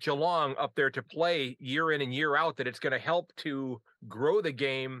 the Geelong up there to play year in and year out, that it's going to help to grow the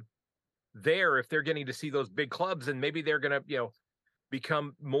game there if they're getting to see those big clubs, and maybe they're going to,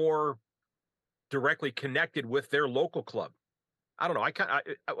 become more directly connected with their local club. I don't know.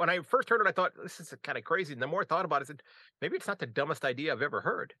 When I first heard it, I thought this is kind of crazy. And the more I thought about it, I said, maybe it's not the dumbest idea I've ever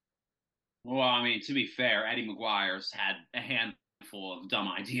heard. Well, I mean, to be fair, Eddie McGuire's had a handful of dumb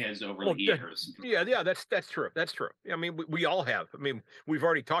ideas over the years. Yeah, that's true. That's true. I mean, we all have. I mean, we've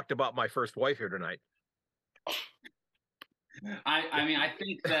already talked about my first wife here tonight. I mean, I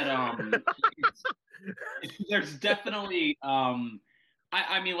think that there's definitely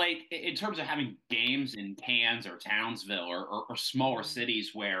I mean, like, in terms of having games in Cairns or Townsville or smaller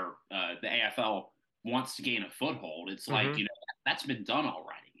cities where the AFL wants to gain a foothold, it's like, that's been done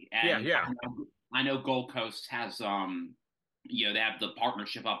already. And yeah. I know Gold Coast has, they have the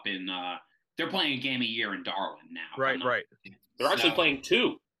partnership up in, they're playing a game a year in Darwin now. Right. They're actually playing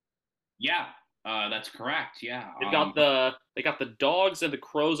two. Yeah, that's correct. Yeah. They got the Dogs and the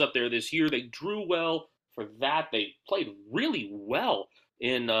Crows up there this year. They drew well for that. They played really well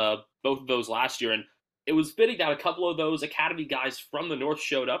in both of those last year, and it was fitting that a couple of those academy guys from the North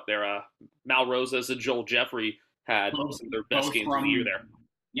showed up there. Mal Rosas and Joel Jeffrey had some of their best games of the year there.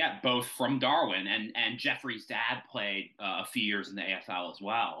 Yeah, both from Darwin, and Jeffrey's dad played a few years in the AFL as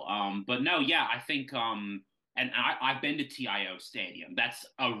well. But no, yeah, I think, and I've been to TIO Stadium. That's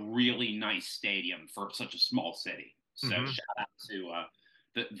a really nice stadium for such a small city. So shout out to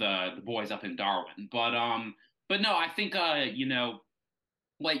the boys up in Darwin. But no, I think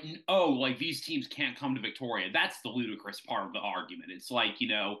like these teams can't come to Victoria. That's the ludicrous part of the argument. It's like,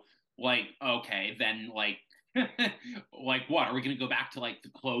 okay, then like like what, are we going to go back to like the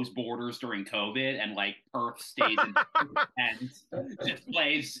closed borders during COVID, and like Perth stays in and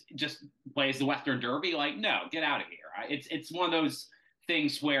just plays the Western Derby? Like, no, get out of here. It's one of those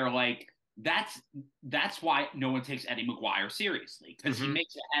things where like that's why no one takes Eddie McGuire seriously, because he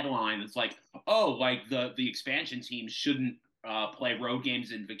makes a headline that's like, oh, like the expansion teams shouldn't play road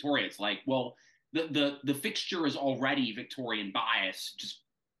games in Victoria. It's like, well, the fixture is already Victorian bias just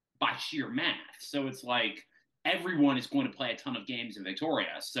by sheer math. So it's like everyone is going to play a ton of games in Victoria.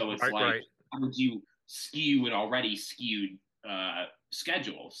 So it's how would you skew an already skewed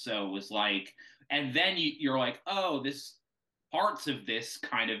schedule? So it's like, and then you're like, oh, this parts of this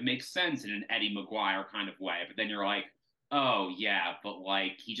kind of makes sense in an Eddie McGuire kind of way. But then you're like, oh yeah, but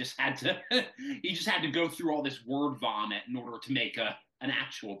like he just had to go through all this word vomit in order to make an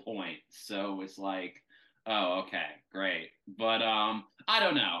actual point. So it's like, oh, okay, great. But I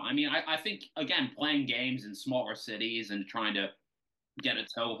don't know. I mean, I think, again, playing games in smaller cities and trying to get a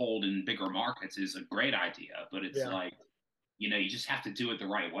toehold in bigger markets is a great idea, but it's like, you just have to do it the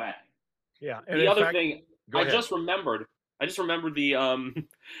right way. Yeah. And the other thing, I just remembered the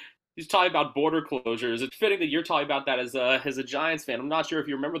he's talking about border closures. It's fitting that you're talking about that as a Giants fan. I'm not sure if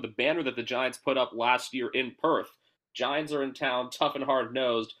you remember the banner that the Giants put up last year in Perth. Giants are in town, tough and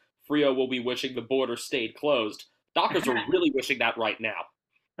hard-nosed. Frio will be wishing the border stayed closed. Dockers are really wishing that right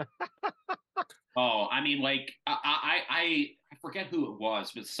now. Oh, I mean, like I forget who it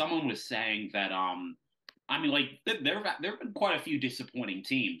was, but someone was saying that I mean, like there've been quite a few disappointing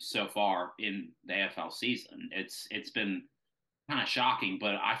teams so far in the AFL season. It's been kind of shocking,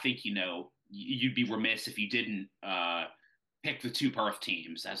 but I think you'd be remiss if you didn't pick the two Perth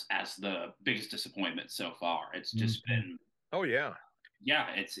teams as the biggest disappointment so far. It's just been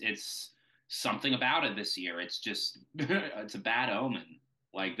it's something about it this year. It's just it's a bad omen.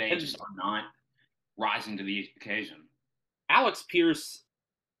 Like they just are not rising to the occasion. Alex Pierce,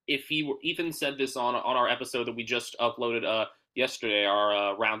 Ethan said this on our episode that we just uploaded yesterday,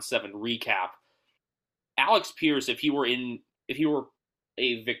 our round 7 recap. Alex Pierce, if he were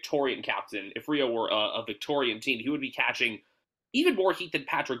a Victorian captain, if Rio were a Victorian team, he would be catching even more heat than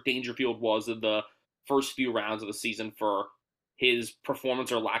Patrick Dangerfield was in the first few rounds of the season for his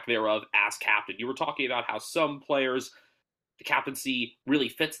performance or lack thereof as captain. You were talking about how some players, the captaincy really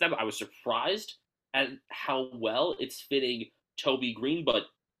fits them. I was surprised at how well it's fitting Toby Green, but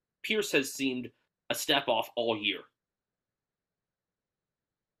Pierce has seemed a step off all year.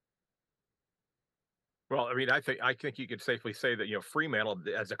 Well, I mean, I think you could safely say that Fremantle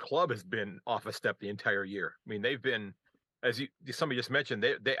as a club has been off a step the entire year. I mean, they've been, as somebody just mentioned,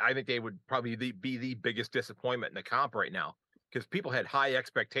 I think they would probably be the biggest disappointment in the comp right now, because people had high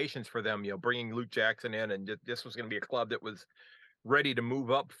expectations for them. Bringing Luke Jackson in, and this was going to be a club that was ready to move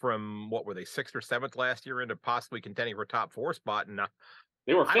up from, what were they, 6th or 7th last year into possibly contending for a top 4 spot, and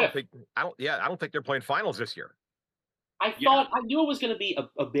they were 5th. I don't think they're playing finals this year. I knew it was going to be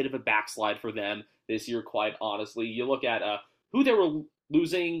a bit of a backslide for them this year, quite honestly. You look at who they were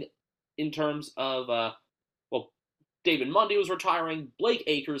losing in terms of, David Mundy was retiring. Blake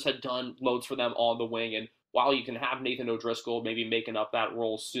Acres had done loads for them on the wing, and while you can have Nathan O'Driscoll maybe making up that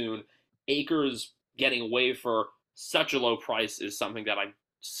role soon, Acres getting away for such a low price is something that I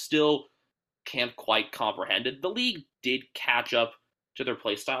still can't quite comprehend. The league did catch up to their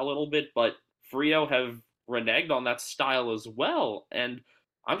play style a little bit, but Frio have reneged on that style as well, and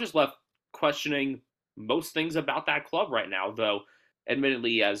I'm just left questioning most things about that club right now, though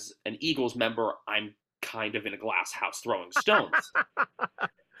admittedly as an Eagles member, I'm kind of in a glass house throwing stones.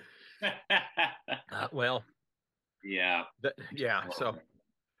 Well, yeah. So,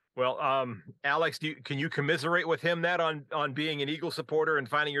 well, Alex, can you commiserate with him on being an Eagle supporter and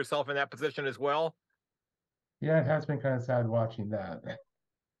finding yourself in that position as well? Yeah, it has been kind of sad watching that.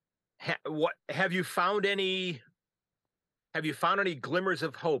 Have you found any glimmers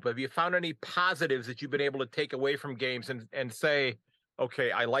of hope? Have you found any positives that you've been able to take away from games and say,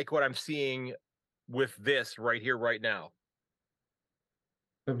 okay, I like what I'm seeing with this right here, right now?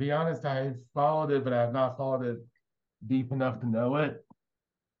 To be honest, I've followed it, but I have not followed it deep enough to know it.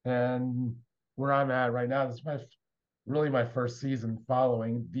 And where I'm at right now, this is really my first season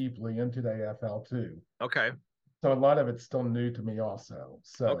following deeply into the AFL too. Okay. So a lot of it's still new to me also.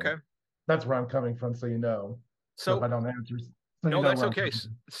 So okay, that's where I'm coming from. So So if I don't answer, no, that's okay.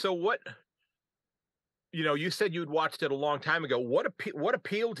 So what? You said you'd watched it a long time ago. What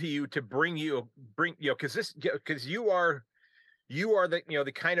appealed to you to bring because you are the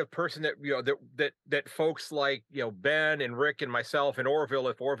the kind of person that that folks like Ben and Rick and myself and Orville,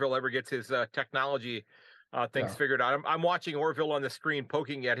 if Orville ever gets his technology things figured out. I'm watching Orville on the screen,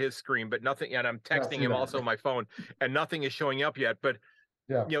 poking at his screen, but nothing, and I'm texting him also on my phone, and nothing is showing up yet. But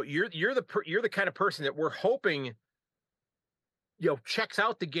you're the kind of person that we're hoping checks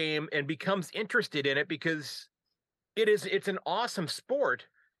out the game and becomes interested in it, because it's an awesome sport,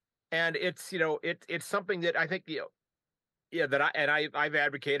 and it's it's something that I think I've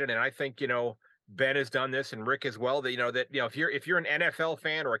advocated, and I think Ben has done this and Rick as well, that if you're an NFL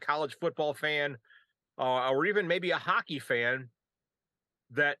fan or a college football fan or even maybe a hockey fan,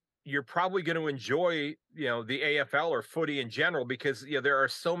 that you're probably going to enjoy the AFL or footy in general, because there are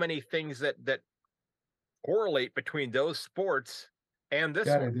so many things that correlate between those sports and this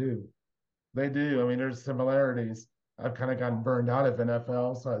one. They do. I mean, there's similarities. I've kind of gotten burned out of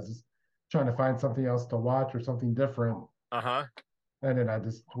NFL, so I was just trying to find something else to watch or something different. And then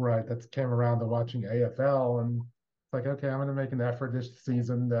that came around to watching AFL, and it's like, okay, I'm going to make an effort this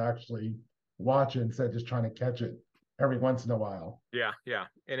season to actually watch it instead of just trying to catch it every once in a while. Yeah,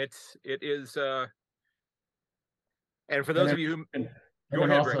 and it is. And for those of you who go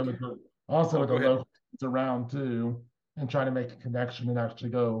ahead, Rick. Also with the local around too, and trying to make a connection and actually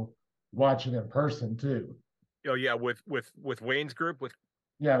go watch it in person too. Oh yeah, with Wayne's group with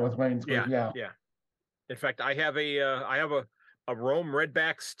Wayne's group. Yeah. In fact, I have a Rome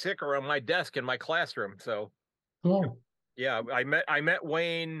Redback sticker on my desk in my classroom. So cool. Yeah, I met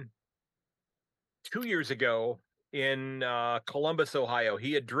Wayne 2 years ago in Columbus, Ohio.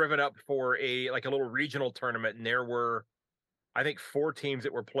 He had driven up for a little regional tournament, and there were, I think, 4 teams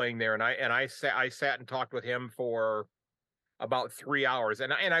that were playing there, and I sat and talked with him for about 3 hours,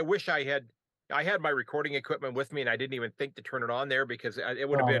 and I wish I had my recording equipment with me, and I didn't even think to turn it on there because it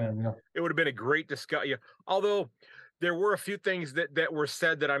would have Oh, been man, yeah. it would have been a great discussion. Although there were a few things that were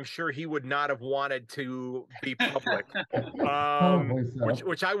said that I'm sure he would not have wanted to be public, Probably so.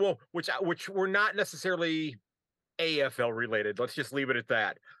 which I will, which were not necessarily AFL related. Let's just leave it at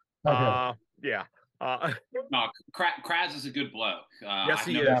that. Okay. Yeah. Uh, No, Kraz is a good bloke. yes, I've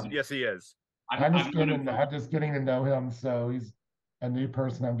he known is. him. Yes, he is. I've known him. I'm just getting to know him, so he's a new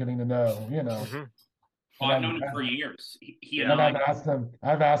person I'm getting to know, Mhm. Well, And I've known him for years. He and Yeah. and I.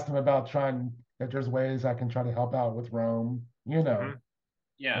 I've asked him about trying if there's ways I can try to help out with Rome, Mhm.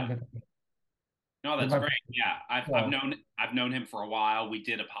 Yeah. and get, No, get that's my, great. Yeah, yeah, I've known him for a while. We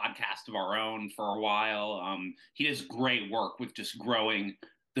did a podcast of our own for a while. He does great work with just growing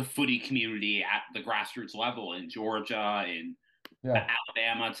the footy community at the grassroots level in Georgia, in yeah,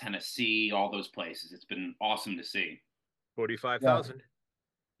 Alabama, Tennessee, all those places. It's been awesome to see. 45,000.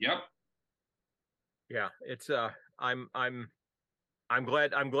 Yep. Yeah, it's I'm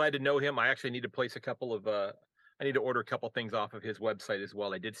glad to know him. I actually need to place a couple of I need to order a couple things off of his website as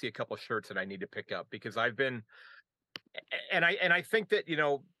well. I did see a couple shirts that I need to pick up because I've been and I think that,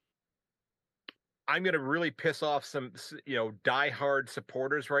 I'm going to really piss off some diehard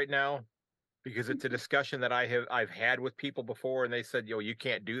supporters right now because it's a discussion that I've had with people before and they said, you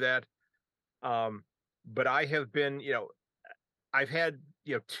can't do that. But I have been, I've had,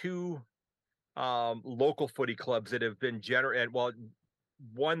 2 local footy clubs that have been generous. Well,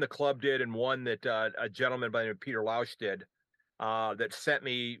 one the club did, and one that a gentleman by the name of Peter Lausch did, that sent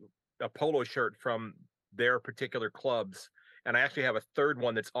me a polo shirt from their particular clubs, and I actually have a third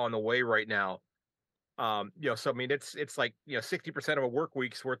one that's on the way right now. So I mean, it's like 60% of a work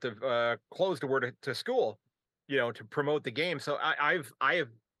week's worth of clothes to wear to school, to promote the game. So I have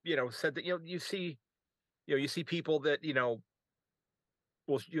said that you see people that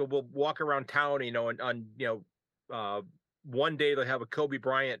will walk around town, and on uh, one day they'll have a Kobe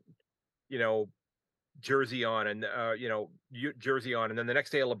Bryant, you know, jersey on, and jersey on, and then the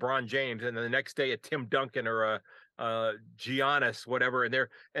next day a LeBron James, and then the next day a Tim Duncan or a Giannis, whatever,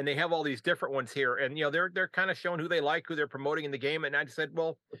 and they have all these different ones here, and they're kind of showing who they like, who they're promoting in the game, and I said,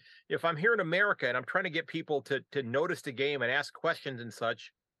 well, if I'm here in America and I'm trying to get people to notice the game and ask questions and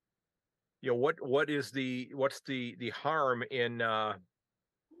such, what's the harm in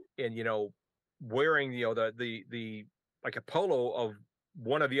wearing the like a polo of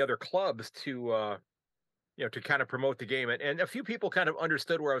one of the other clubs to kind of promote the game, and a few people kind of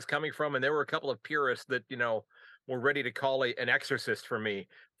understood where I was coming from, and there were a couple of purists that were ready to call an exorcist for me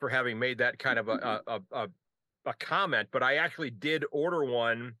for having made that kind of a comment. But I actually did order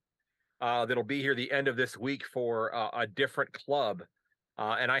one that'll be here the end of this week for a different club,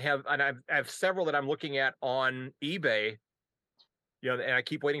 and I have several that I'm looking at on eBay. And I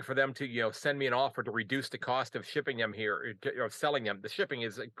keep waiting for them to, send me an offer to reduce the cost of shipping them here, or selling them. The shipping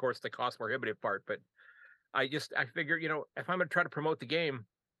is, of course, the cost prohibitive part. But I figure, if I'm going to try to promote the game,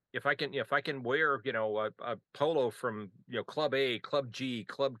 if I can wear, a polo from, Club A, Club G,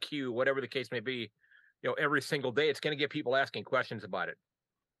 Club Q, whatever the case may be, every single day, it's going to get people asking questions about it.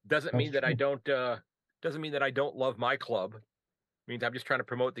 Doesn't that's mean that I true. don't love my club. It means I'm just trying to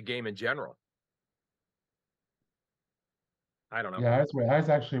promote the game in general. I don't know. Yeah, I was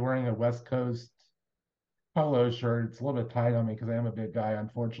actually wearing a West Coast polo shirt. It's a little bit tight on me because I am a big guy,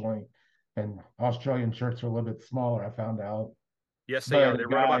 unfortunately. And Australian shirts are a little bit smaller, I found out. Yes, they are. But They a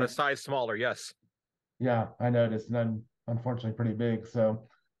run about guy, a size smaller. Yes. yeah, I noticed, and I'm unfortunately pretty big. So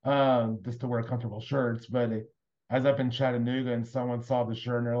just to wear comfortable shirts. But I was up in Chattanooga and someone saw the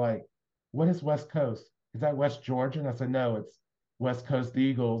shirt and they're like, "What is West Coast? Is that West Georgia?" And I said, "No, it's West Coast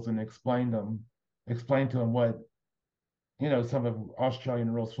Eagles," and explained to them what, some of Australian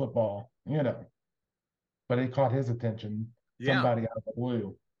rules football, but it caught his attention, Yeah. somebody out of the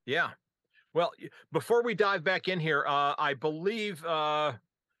blue. Yeah. Well, before we dive back in here, I believe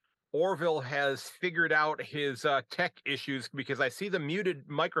Orville has figured out his tech issues because I see the muted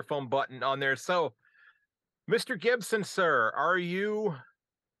microphone button on there. So, Mr. Gibson, sir, are you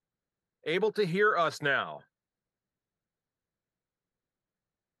able to hear us now?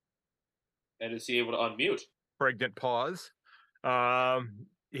 And is he able to unmute? Pregnant pause.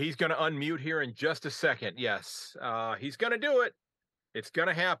 He's going to unmute here in just a second. Yes, he's going to do it. It's going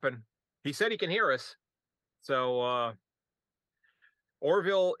to happen. He said he can hear us. So,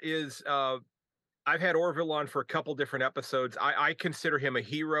 Orville is I've had Orville on for a couple different episodes. I consider him a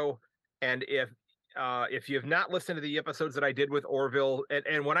hero, and if you have not listened to the episodes that I did with Orville,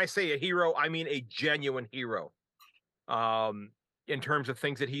 and when I say a hero, I mean a genuine hero. In terms of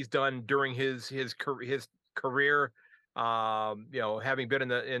things that he's done during his career, having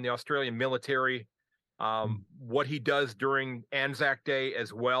been in the Australian military, what he does during Anzac Day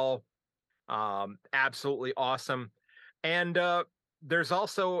as well, absolutely awesome. And there's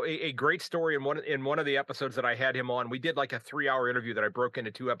also a great story in one of the episodes that I had him on. We did like a 3-hour interview that I broke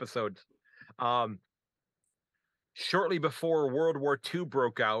into 2 episodes. Shortly before World War II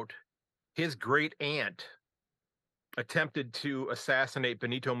broke out, his great aunt attempted to assassinate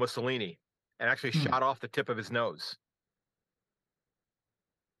Benito Mussolini and actually shot off the tip of his nose.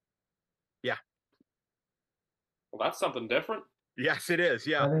 Yeah. Well, that's something different. Yes, it is.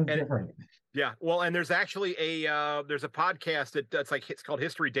 Yeah. That is different. Yeah. Well, and there's actually there's a podcast it's called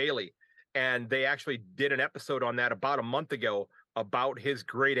History Daily, and they actually did an episode on that about a month ago about his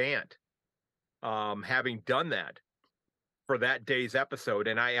great aunt having done that for that day's episode.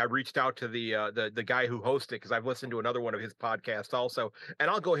 And I reached out to the guy who hosted it, because I've listened to another one of his podcasts also. And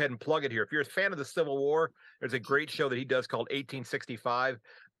I'll go ahead and plug it here. If you're a fan of the Civil War, there's a great show that he does called 1865.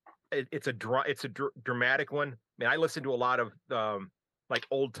 It's a dramatic one. I mean, I listen to a lot of like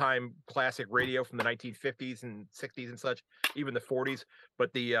old time classic radio from the 1950s and 60s and such, even the 40s.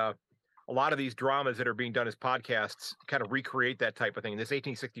 But a lot of these dramas that are being done as podcasts kind of recreate that type of thing. This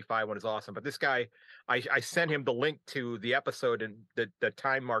 1865 one is awesome. But this guy, I sent him the link to the episode and the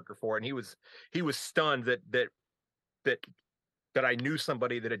time marker for it, and he was stunned that I knew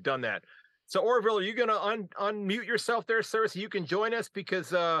somebody that had done that. So Orville, are you going to unmute yourself there, sir, so you can join us,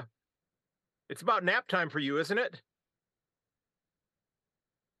 because it's about nap time for you, isn't it?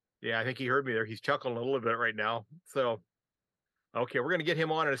 Yeah, I think he heard me there. He's chuckling a little bit right now. So, okay, we're going to get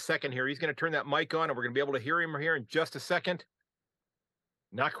him on in a second here. He's going to turn that mic on, and we're going to be able to hear him here in just a second.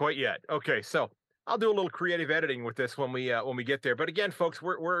 Not quite yet. Okay, so I'll do a little creative editing with this when we get there. But again, folks,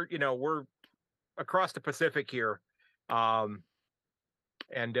 we're across the Pacific here, and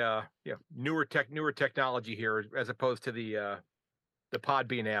newer technology here as opposed to the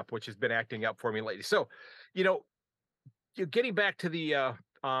Podbean app, which has been acting up for me lately. So, getting back to the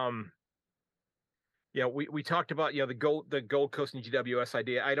we talked about the Gold Coast and GWS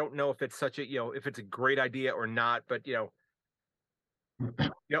idea. I don't know if it's if it's a great idea or not, but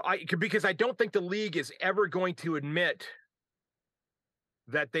because I don't think the league is ever going to admit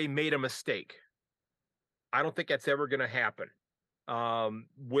that they made a mistake. I don't think that's ever going to happen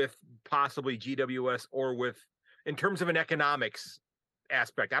with possibly GWS or in terms of an economics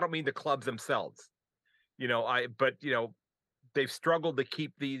aspect. I don't mean the clubs themselves, but they've struggled to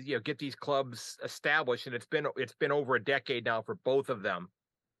keep these, get these clubs established, and it's been over a decade now for both of them.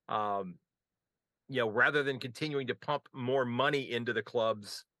 Rather than continuing to pump more money into the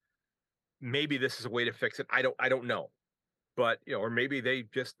clubs, maybe this is a way to fix it. I don't know, but or maybe they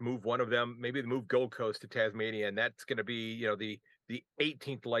just move one of them. Maybe they move Gold Coast to Tasmania, and that's going to be the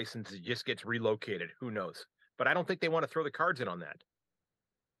 18th license that just gets relocated. Who knows? But I don't think they want to throw the cards in on that.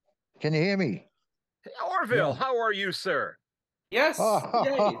 Can you hear me? Hey, Orville, Yeah. How are you, sir? Yes. Yay.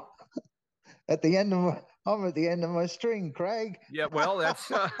 I'm at the end of my string, Craig. Yeah, well,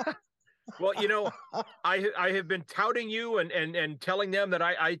 that's well, I have been touting you and telling them that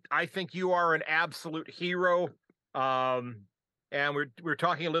I think you are an absolute hero. And we're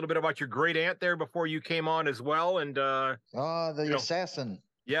talking a little bit about your great aunt there before you came on as well. And the assassin.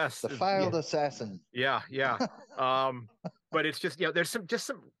 Yes, The failed assassin. Yeah. But it's just there's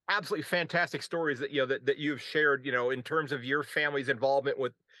some absolutely fantastic stories that that you've shared in terms of your family's involvement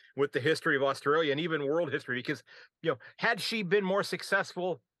with the history of Australia and even world history, because had she been more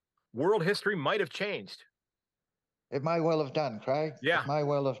successful, world history might have changed. It may well have done, Craig. Yeah. It may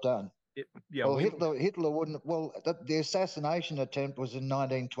well have done. Well, Hitler wouldn't. Well, the assassination attempt was in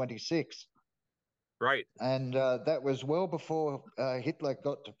 1926. Right. And that was well before Hitler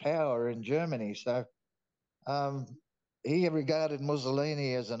got to power in Germany. So he regarded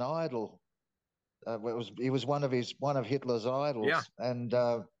Mussolini as an idol. He was one of Hitler's idols. Yeah. And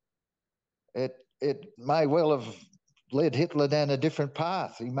it may well have led Hitler down a different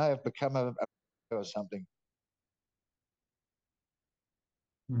path. He may have become a or something.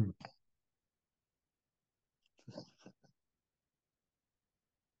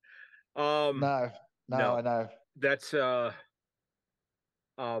 No, I know. That's but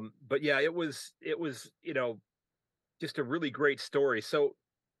yeah, it was just a really great story. So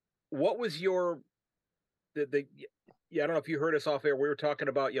what was your I don't know if you heard us off air. We were talking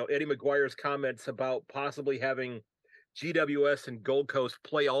about Eddie McGuire's comments about possibly having GWS and Gold Coast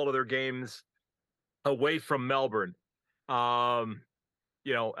play all of their games away from Melbourne. Did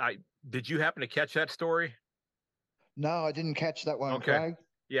you happen to catch that story? No, I didn't catch that one, Okay. Craig.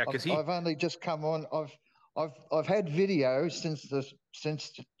 Yeah, because I've only just come on. I've had video since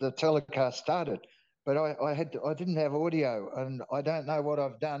the telecast started, but I didn't have audio, and I don't know what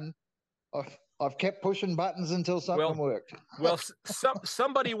I've done. I've kept pushing buttons until something worked. Well,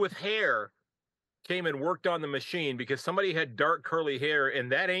 somebody with hair came and worked on the machine because somebody had dark curly hair,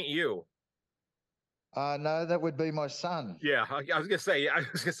 and that ain't you. No, that would be my son. Yeah, I was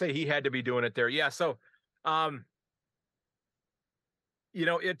gonna say he had to be doing it there. Yeah, so,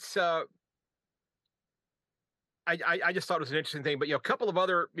 it's I just thought it was an interesting thing, but a couple of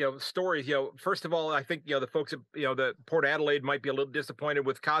other stories. First of all, I think the folks at the Port Adelaide might be a little disappointed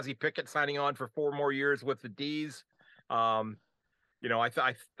with Kazi Pickett signing on for 4 more years with the D's. I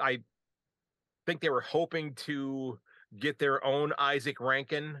think they were hoping to get their own Isaac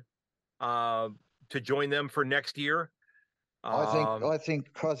Rankin to join them for next year. I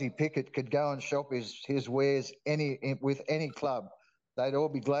think Kazi Pickett could go and shop his wares with any club. They'd all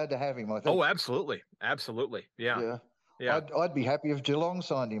be glad to have him, I think. Oh, absolutely. Yeah. I'd be happy if Geelong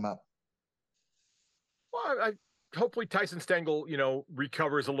signed him up. Well, hopefully Tyson Stengel,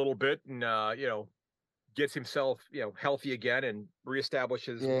 recovers a little bit and gets himself, healthy again and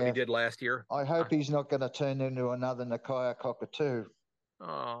reestablishes what he did last year. I hope he's not going to turn into another Nakia Cockatoo.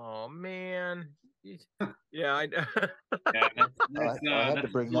 Oh man. Yeah, I know. I had to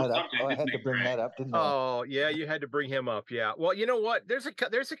bring that up. I had to bring that up, didn't I? Oh, yeah, you had to bring him up. Yeah. Well, you know what? There's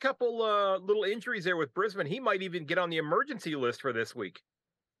a couple little injuries there with Brisbane. He might even get on the emergency list for this week.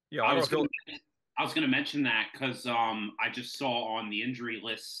 I was going to mention that because I just saw on the injury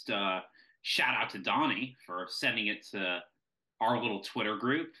list. Shout out to Donnie for sending it to our little Twitter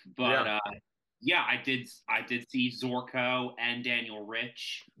group. But I did see Zorko and Daniel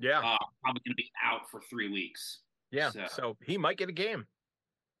Rich. Yeah, probably going to be out for 3 weeks. Yeah, so he might get a game.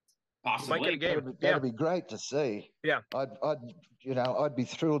 Possibly. Might get a game. That'd be great to see. Yeah, I'd be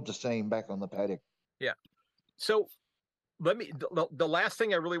thrilled to see him back on the paddock. Yeah. So the last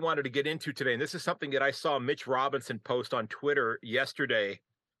thing I really wanted to get into today, and this is something that I saw Mitch Robinson post on Twitter yesterday.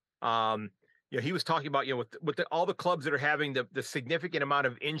 He was talking about, with all the clubs that are having the significant amount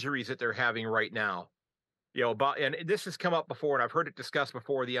of injuries that they're having right now, and this has come up before, and I've heard it discussed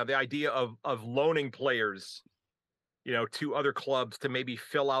before, the idea of loaning players, to other clubs to maybe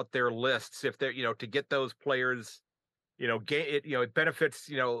fill out their lists if they're, to get those players, it benefits,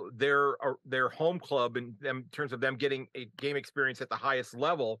 their home club in terms of them getting a game experience at the highest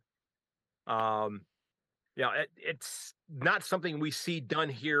level. It's not something we see done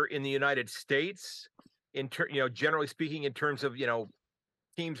here in the United States. Generally speaking, in terms of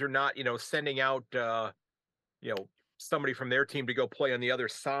teams are not sending out somebody from their team to go play on the other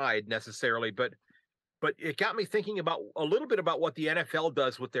side necessarily, but it got me thinking about a little bit about what the NFL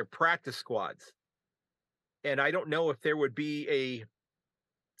does with their practice squads, and I don't know if there would be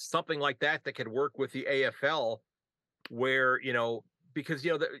something like that could work with the AFL, where because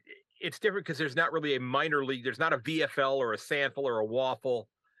it's different because there's not really a minor league. There's not a VFL or a Sandful or a Waffle,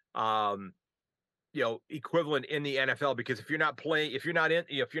 equivalent in the NFL. Because if you're not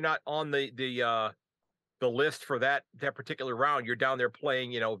on the list for that particular round, you're down there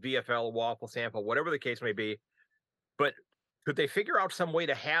playing, VFL, Waffle, Sandful, whatever the case may be. But could they figure out some way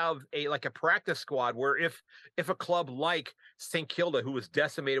to have a practice squad where if a club like St. Kilda, who was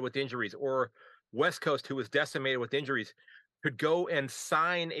decimated with injuries, or West Coast, who was decimated with injuries, could go and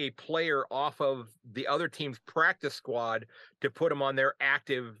sign a player off of the other team's practice squad to put him on their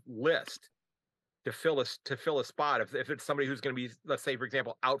active list to fill a spot if it's somebody who's going to be, let's say, for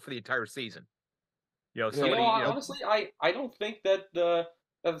example, out for the entire season. Honestly, I don't think that the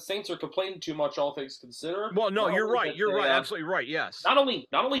Saints are complaining too much, all things considered. Well, no, you're right. You're right. Absolutely right. Yes. Not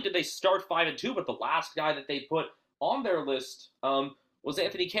only did they start 5-2, but the last guy that they put on their list was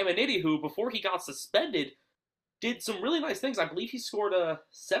Anthony Caminiti, who before he got suspended did some really nice things. I believe he scored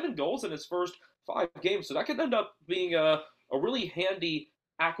 7 goals in his first 5 games, so that could end up being a really handy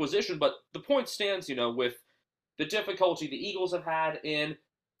acquisition. But the point stands, with the difficulty the Eagles have had in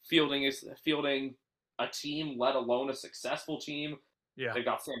fielding a team, let alone a successful team. Yeah, they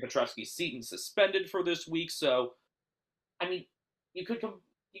got Sam Petrevsky-Seton suspended for this week, so I mean, you could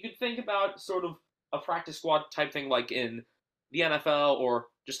think about sort of a practice squad type thing like in the NFL, or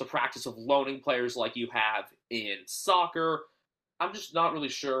just the practice of loaning players like you have in soccer. I'm just not really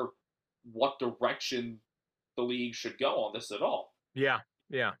sure what direction the league should go on this at all. Yeah.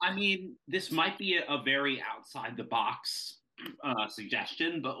 I mean, this might be a very outside the box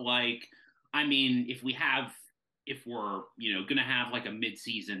suggestion, but if we have if we're going to have like a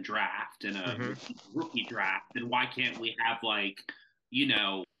mid-season draft and a rookie draft, then why can't we have like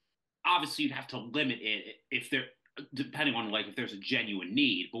obviously you'd have to limit it if there depending on like if there's a genuine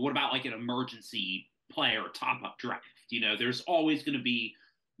need. But what about like an emergency player top-up draft? There's always going to be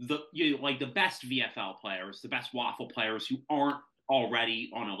like the best VFL players, the best waffle players who aren't already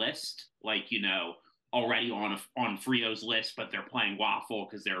on a list, like already on Frio's list, but they're playing waffle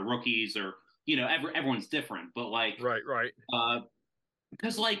because they're rookies, or everyone's different. But like right,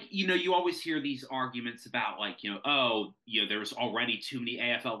 because like you always hear these arguments about like there's already too many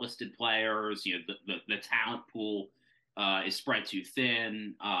AFL listed players. The talent pool is spread too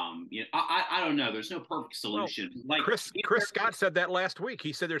thin. I don't know. There's no perfect solution. Well, like Chris Scott said that last week.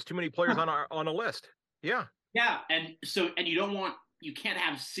 He said there's too many players on a list. Yeah. Yeah, and you can't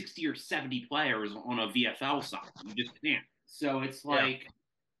have 60 or 70 players on a VFL side. You just can't. So it's like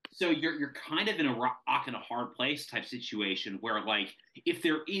so you're kind of in a rock and a hard place type situation where like if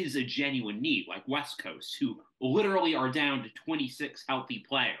there is a genuine need, like West Coast, who literally are down to 26 healthy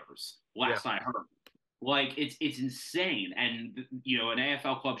players last I heard. Like it's insane, and an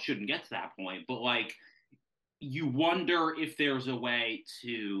AFL club shouldn't get to that point. But like, you wonder if there's a way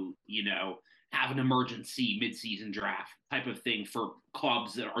to have an emergency mid-season draft type of thing for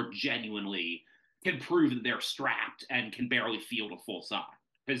clubs that are genuinely can prove that they're strapped and can barely field a full side.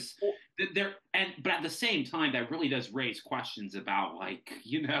 Because but at the same time, that really does raise questions about like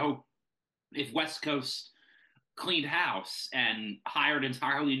if West Coast cleaned house and hired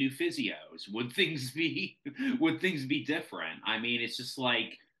entirely new physios, would things be different? I mean, it's just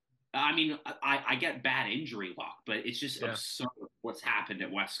like, I get bad injury luck, but it's just absurd what's happened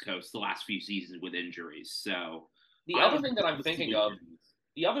at West Coast the last few seasons with injuries. So the other thing that I'm thinking of,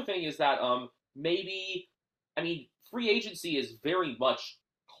 the other thing is that free agency is very much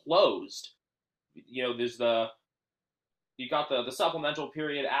closed. There's you got the supplemental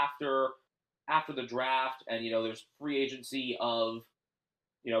period after the draft, and there's free agency of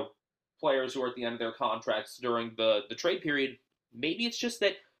players who are at the end of their contracts during the trade period. Maybe it's just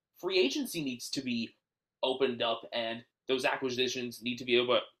that free agency needs to be opened up, and those acquisitions need to be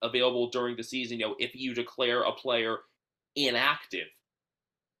available during the season. If you declare a player inactive.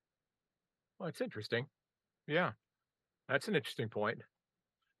 Well, it's interesting. Yeah, that's an interesting point.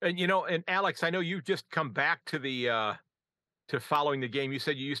 And and Alex, I know you've just come back to the to following the game. You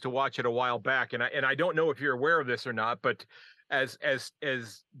said you used to watch it a while back, and I don't know if you're aware of this or not, but as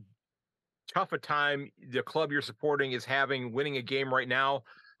tough a time the club you're supporting is having winning a game right now,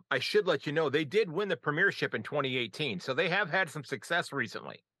 I should let you know they did win the premiership in 2018, so they have had some success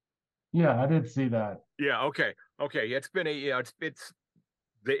recently. Yeah, I did see that. Yeah. Okay. It's been it's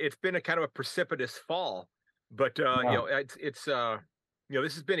been a kind of a precipitous fall, but it's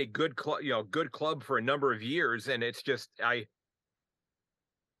this has been a good club, good club for a number of years, and it's just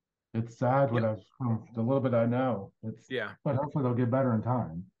it's sad from the little bit I know. But hopefully they'll get better in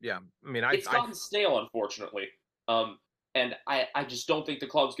time. Yeah, it's gotten stale, unfortunately. And I just don't think the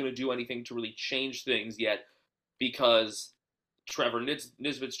club's going to do anything to really change things yet, because Trevor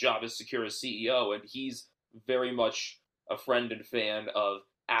Nisbet's job is secure as CEO, and he's very much a friend and fan of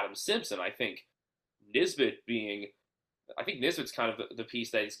Adam Simpson. I think Nisbet's kind of the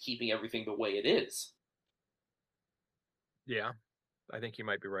piece that is keeping everything the way it is. Yeah, I think you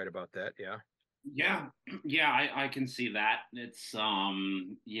might be right about that. Yeah. Yeah, I can see that. It's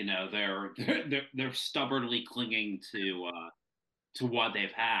they're stubbornly clinging to what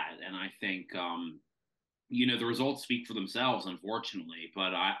they've had, and I think the results speak for themselves, unfortunately.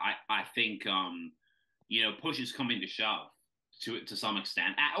 But I think push is coming to shove to some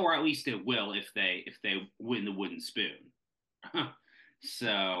extent, or at least it will if they win the wooden spoon. So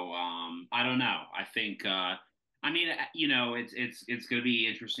I don't know. I think it's going to be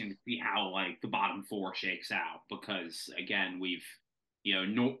interesting to see how like the bottom four shakes out, because again we've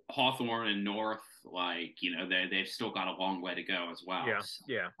Hawthorne and North, like they've still got a long way to go as well.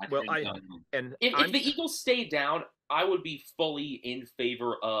 And if the Eagles stay down, I would be fully in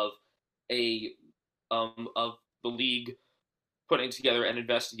favor of of the league putting together an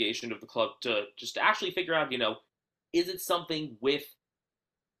investigation of the club to just actually figure out, is it something with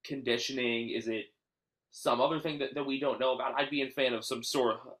conditioning? Is it some other thing that we don't know about? I'd be in favor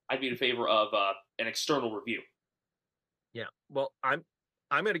of an external review. Yeah. Well, I'm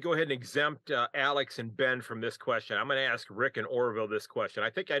going to go ahead and exempt Alex and Ben from this question. I'm going to ask Rick and Orville this question. I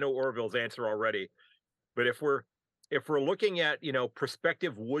think I know Orville's answer already, but if we're looking at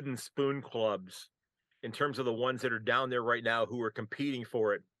prospective wooden spoon clubs in terms of the ones that are down there right now who are competing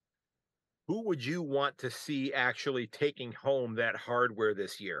for it, who would you want to see actually taking home that hardware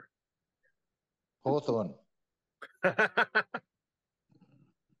this year? Hawthorne.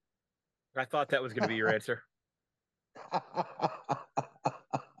 I thought that was going to be your answer.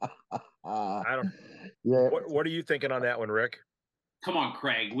 I don't. Yeah. What are you thinking on that one, Rick? Come on,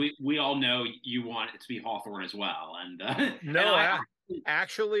 Craig. We all know you want it to be Hawthorne as well, and no, and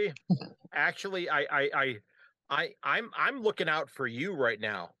actually, I'm looking out for you right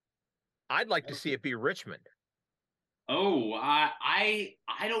now. I'd like to see it be Richmond. Oh, I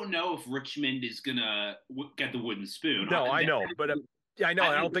don't know if Richmond is gonna get the wooden spoon. No, I know, but I know.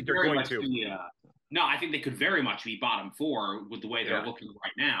 I don't think they're going to. No, I think they could very much be bottom four with the way they're looking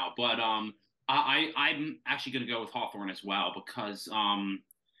right now. But I'm actually going to go with Hawthorne as well because and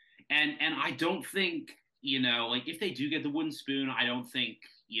I don't think like if they do get the wooden spoon, I don't think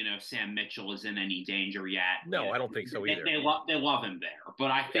Sam Mitchell is in any danger yet. No, I don't think so either. They love him there,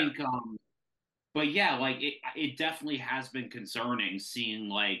 but I think but yeah, like it definitely has been concerning seeing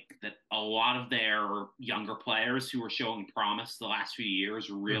like that a lot of their younger players who were showing promise the last few years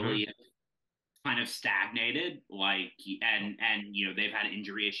really kind of stagnated, like and they've had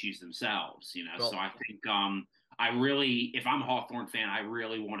injury issues themselves, so I think I really, if I'm a Hawthorne fan, I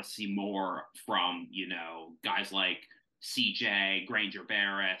really want to see more from guys like CJ, Granger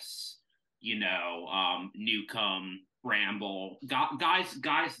Barris, Newcomb, Bramble, guys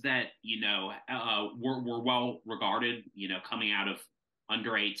that were well regarded, coming out of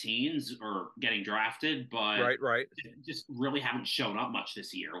under 18s or getting drafted, but right, just really haven't shown up much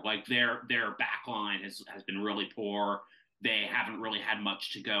this year. Like their back line has been really poor. They haven't really had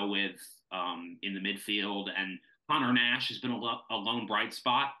much to go with in the midfield, and Connor Nash has been a lone bright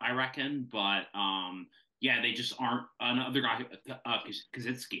spot, I reckon. But they just aren't. Another guy,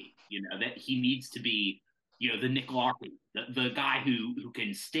 Kaczynski, that he needs to be, the Nick Larkin, the guy who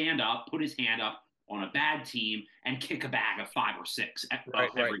can stand up, put his hand up on a bad team and kick a bag of 5 or 6 every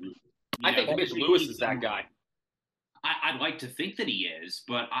week. I think Mitch Lewis is that guy. I'd like to think that he is,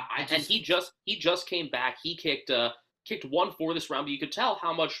 but I just... And he just came back. He kicked 1-4 this round, but you could tell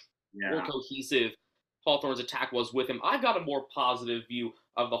how much more cohesive Hawthorne's attack was with him. I've got a more positive view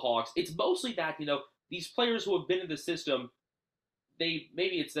of the Hawks. It's mostly that, these players who have been in the system, maybe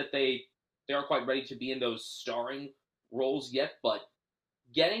it's that they aren't quite ready to be in those starring roles yet, but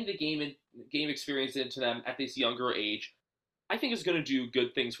getting the game experience into them at this younger age, I think is going to do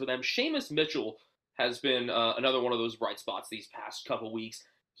good things for them. Seamus Mitchell has been another one of those bright spots these past couple weeks.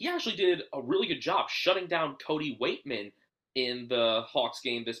 He actually did a really good job shutting down Cody Waitman in the Hawks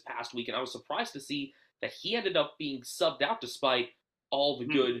game this past week, and I was surprised to see that he ended up being subbed out despite all the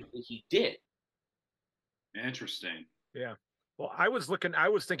good that he did. Interesting. Yeah. Well, I was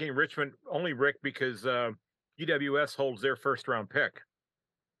thinking Richmond, only Rick, because GWS holds their first round pick.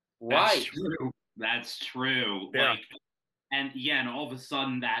 Right. That's true. Yeah. And all of a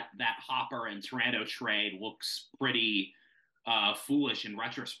sudden that Hopper and Toronto trade looks pretty foolish in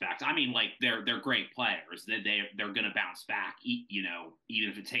retrospect. I mean, like they're great players. They're going to bounce back, even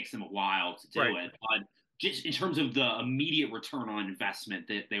if it takes them a while to do it. But just in terms of the immediate return on investment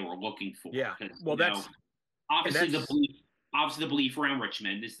that they were looking for. Yeah. Well, obviously the belief around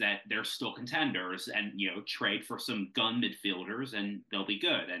Richmond is that they're still contenders and, trade for some gun midfielders and they'll be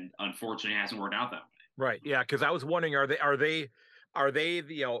good. And unfortunately, it hasn't worked out that way. Right. Yeah. Because I was wondering, are they,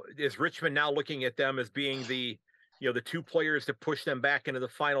 is Richmond now looking at them as being the 2 players to push them back into the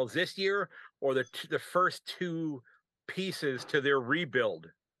finals this year, or the first 2 pieces to their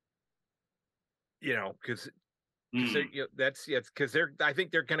rebuild? Because because I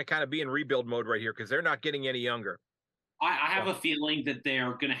think they're going to kind of be in rebuild mode right here because they're not getting any younger. I have a feeling that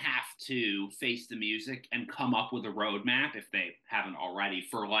they're going to have to face the music and come up with a roadmap, if they haven't already,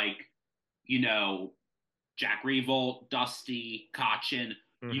 for Jack Revolt, Dusty, Kotchin.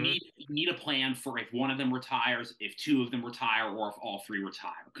 You need a plan for if one of them retires, if 2 of them retire, or if all 3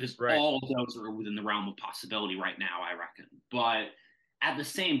 retire, because all of those are within the realm of possibility right now, I reckon. But at the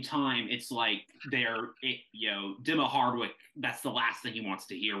same time, it's like Dima Hardwick, that's the last thing he wants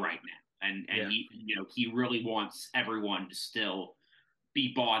to hear right now. And he really wants everyone to still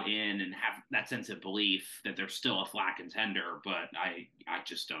be bought in and have that sense of belief that they're still a flat contender, but I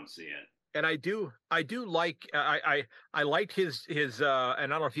just don't see it. And I do like I liked his and I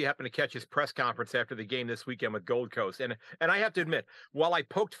don't know if you happen to catch his press conference after the game this weekend with Gold Coast. And I have to admit, while I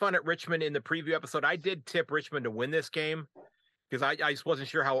poked fun at Richmond in the preview episode, I did tip Richmond to win this game because I just wasn't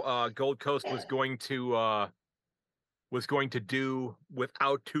sure how Gold Coast was going to do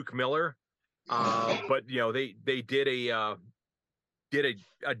without Tuke Miller. But they did a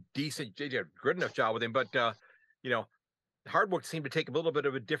decent, good enough job with him. But Hardwick seemed to take a little bit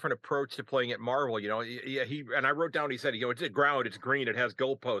of a different approach to playing at Marvel. Yeah, and I wrote down. He said, it's a ground, it's green, it has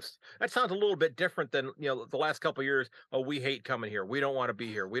goalposts. That sounds a little bit different than the last couple of years. Oh, we hate coming here. We don't want to be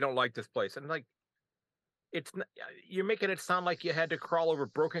here. We don't like this place. And like, you're making it sound like you had to crawl over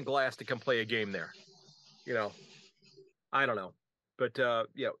broken glass to come play a game there. I don't know, but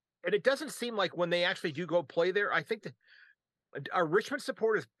and it doesn't seem like when they actually do go play there. I think that are Richmond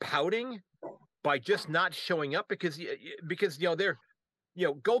supporters pouting by just not showing up because they're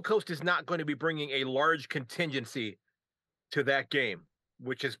Gold Coast is not going to be bringing a large contingency to that game,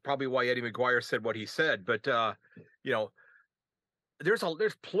 which is probably why Eddie McGuire said what he said. But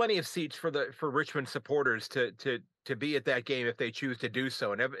there's plenty of seats for Richmond supporters to be at that game if they choose to do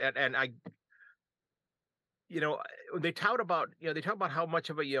so. And I they talk about how much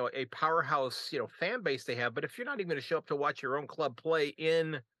of a powerhouse fan base they have, but if you're not even going to show up to watch your own club play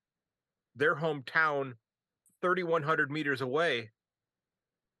in their hometown 3,100 meters away,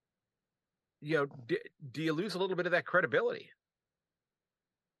 do you lose a little bit of that credibility?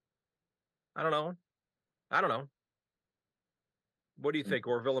 I don't know. What do you think,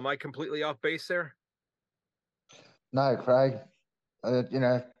 Orville? Am I completely off base there? No, Craig.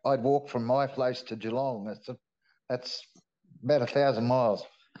 I'd walk from my place to Geelong. That's about 1,000 miles.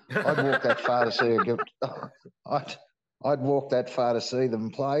 I'd walk that far to see I'd walk that far to see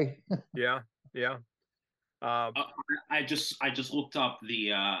them play. Yeah. I just looked up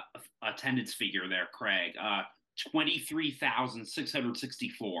the attendance figure there, Craig.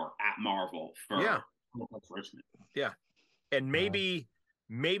 23,664 at Marvel for Richmond. Yeah, and maybe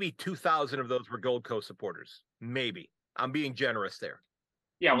 2,000 of those were Gold Coast supporters. Maybe. I'm being generous there.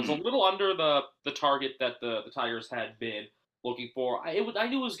 Yeah, it was a little under the target that the Tigers had been looking for. I knew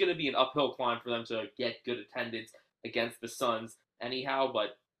it was going to be an uphill climb for them to get good attendance against the Suns anyhow,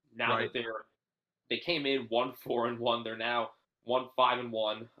 but now that they came in 1-4-1, they're now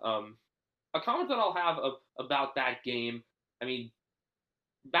 1-5-1. A comment that I'll have about that game, I mean,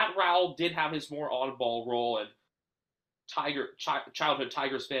 Matt Rowell did have his more on-ball role, and childhood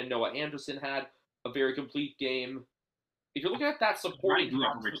Tigers fan Noah Anderson had a very complete game. If you're looking at that supporting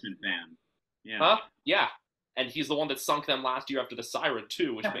Richmond fan. Yeah. Huh? Yeah. And he's the one that sunk them last year after the siren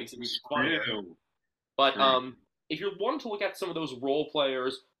too, which makes it even funnier. But if you're wanting to look at some of those role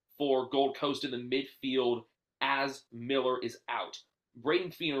players for Gold Coast in the midfield as Miller is out,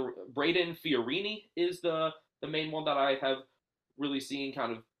 Braden Fiorini is the main one that I have really seen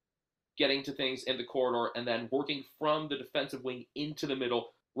kind of getting to things in the corridor, and then working from the defensive wing into the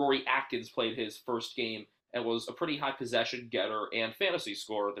middle. Rory Atkins played his first game and was a pretty high possession getter and fantasy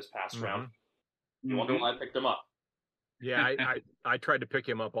scorer this past round. You wonder why I picked him up. Yeah, I tried to pick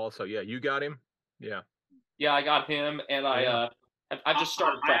him up also. Yeah, you got him? Yeah. Yeah, I got him, and I just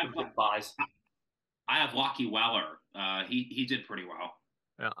started prepping for buys. I have Lockie Weller. He did pretty well.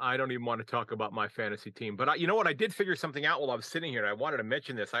 I don't even want to talk about my fantasy team, but you know what? I did figure something out while I was sitting here, and I wanted to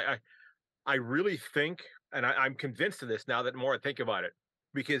mention this. I really think, and I'm convinced of this now that more I think about it,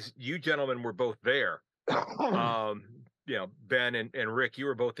 because you gentlemen were both there. Ben and Rick, you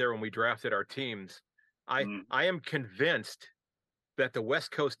were both there when we drafted our teams. I am convinced that the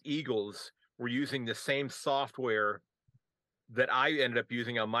West Coast Eagles were using the same software that I ended up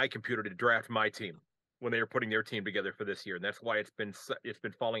using on my computer to draft my team when they were putting their team together for this year, and that's why it's been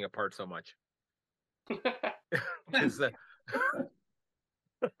falling apart so much.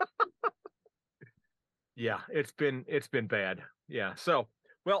 Yeah, it's been bad. Yeah. So,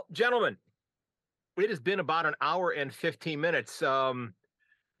 well, gentlemen, it has been about an hour and 15 minutes. I'm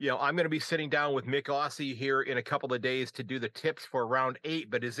going to be sitting down with Mick Aussie here in a couple of days to do the tips for round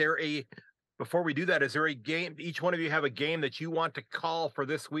 8. But before we do that, is there a game? Each one of you have a game that you want to call for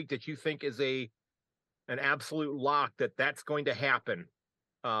this week that you think is an absolute lock that's going to happen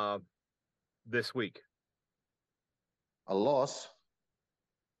this week? A loss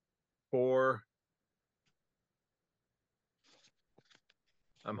for.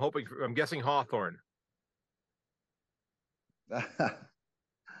 I'm guessing Hawthorn.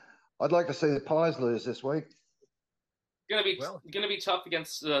 I'd like to see the Pies lose this week. Gonna be tough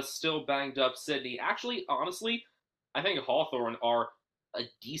against still banged up Sydney. Actually, honestly, I think Hawthorn are a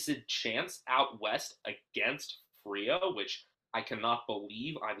decent chance out west against Freo, which I cannot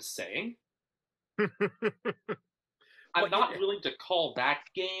believe I'm saying. I'm not willing to call that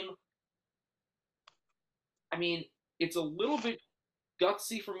game. I mean, it's a little bit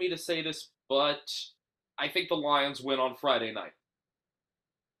gutsy for me to say this, but I think the Lions win on Friday night.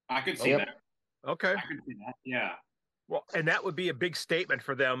 I could see that. Okay. I could see that, yeah. Well, and that would be a big statement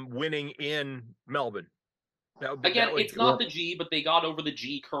for them winning in Melbourne. It's not the G, but they got over the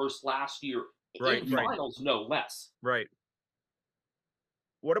G curse last year in finals, no less. Right.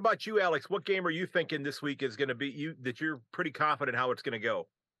 What about you, Alex? What game are you thinking this week is going to be that you're pretty confident how it's going to go?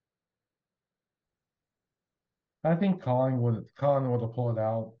 I think Collingwood will pull it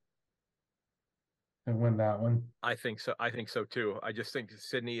out and win that one. I think so. I think so too. I just think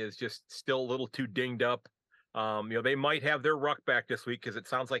Sydney is just still a little too dinged up. They might have their ruck back this week because it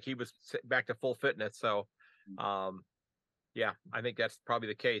sounds like he was back to full fitness. So, yeah, I think that's probably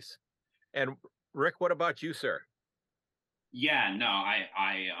the case. And Rick, what about you, sir? Yeah, no,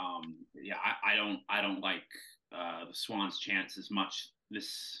 I don't like the Swans' chances much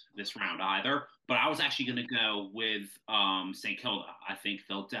this round either. But I was actually going to go with St. Kilda. I think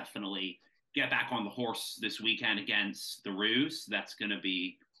they'll definitely get back on the horse this weekend against the Roos. That's going to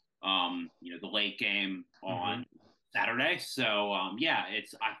be the late game on Saturday. So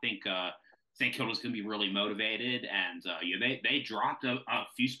I think St. Kilda's going to be really motivated, and they dropped a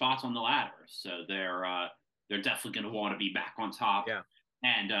few spots on the ladder, so they're definitely going to want to be back on top,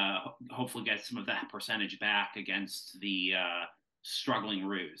 and hopefully get some of that percentage back against the struggling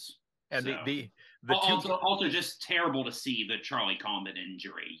Roos. And so, also just terrible to see the Charlie Coleman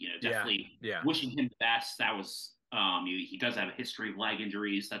injury. Definitely wishing him the best. That was he does have a history of leg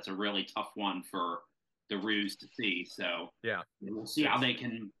injuries. That's a really tough one for the Roos to see. So we'll see how they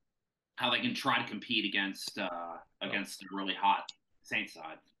can try to compete against the really hot Saints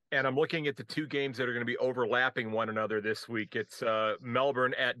side. And I'm looking at the two games that are going to be overlapping one another this week. It's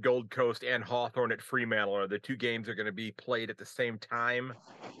Melbourne at Gold Coast and Hawthorn at Fremantle. The two games are going to be played at the same time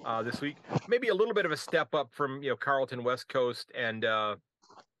this week. Maybe a little bit of a step up from Carlton West Coast and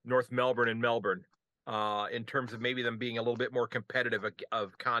North Melbourne and Melbourne in terms of maybe them being a little bit more competitive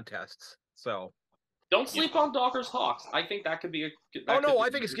of contests. So don't sleep on Dockers Hawks. I think that could be I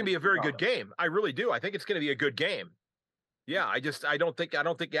think it's going to be a very good game. I really do. I think it's going to be a good game. Yeah, I don't think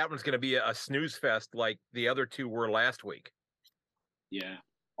that one's going to be a snooze fest like the other two were last week. Yeah.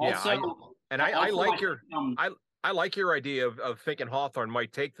 I like your idea of thinking Hawthorn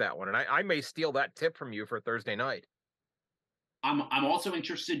might take that one, and I may steal that tip from you for Thursday night. I'm also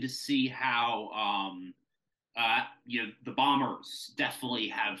interested to see how the Bombers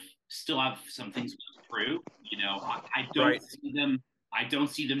definitely still have some things to prove. I don't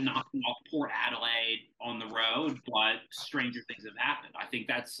see them knocking off Port Adelaide on the road, but stranger things have happened. I think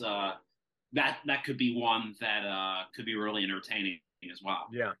that's that could be one that could be really entertaining as well.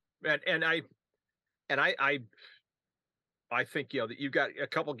 Yeah, and I think that you've got a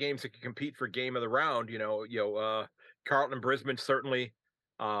couple games that can compete for game of the round. Carlton and Brisbane certainly.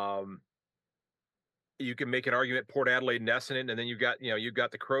 You can make an argument Port Adelaide and Essendon, and then you've got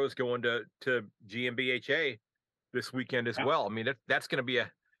the Crows going to GMBHA this weekend as well. I mean, that's going to be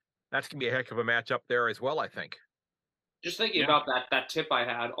a heck of a match up there as well, I think. Just thinking about that tip I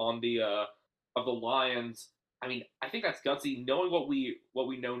had on the of the Lions. I mean, I think that's gutsy. Knowing what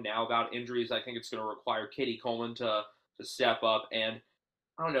we know now about injuries, I think it's going to require Katie Coleman to step up. And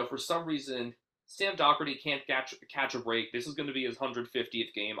I don't know, for some reason, Sam Doherty can't catch a break. This is going to be his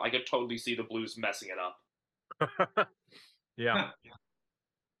 150th game. I could totally see the Blues messing it up. Yeah,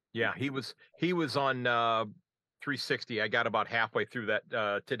 he was on 360. I got about halfway through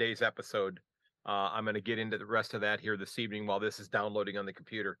that today's episode. I'm going to get into the rest of that here this evening while this is downloading on the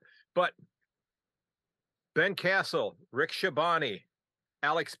computer. But Ben Castle, Rick Shabani,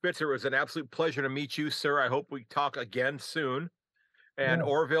 Alex Spitzer, it was an absolute pleasure to meet you, sir. I hope we talk again soon. And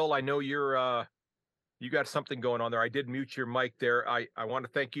Orville, I know you got something going on there. I did mute your mic there. I want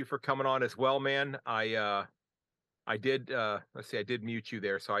to thank you for coming on as well, man. I did mute you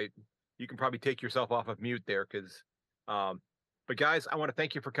there, so you can probably take yourself off of mute there but guys, I want to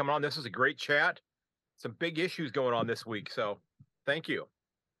thank you for coming on. This was a great chat. Some big issues going on this week, so thank you.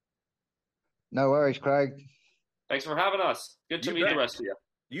 No worries, Craig. Thanks for having us. Good to meet the rest of you.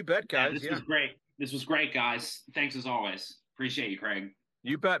 You bet, guys. This was great. This was great, guys. Thanks as always. Appreciate you, Craig.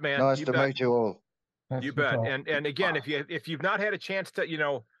 You bet, man. Nice to meet you all. You bet. And again, if you've not had a chance to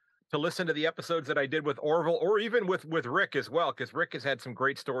to listen to the episodes that I did with Orville or even with Rick as well, because Rick has had some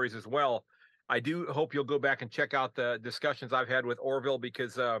great stories as well. I do hope you'll go back and check out the discussions I've had with Orville,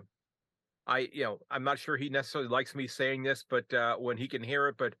 because I'm not sure he necessarily likes me saying this, but when he can hear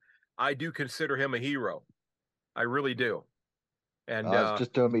it, but I do consider him a hero. I really do. And I was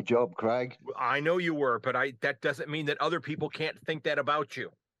just doing my job, Craig. I know you were, but that doesn't mean that other people can't think that about you.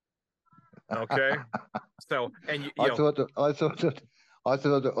 Okay. So, and I thought the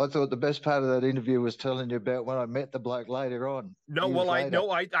best part of that interview was telling you about when I met the bloke later on. No, well, I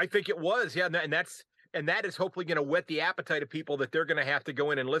think it was, yeah, and that is hopefully going to whet the appetite of people that they're going to have to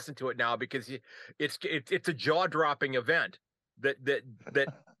go in and listen to it now, because it's a jaw-dropping event. that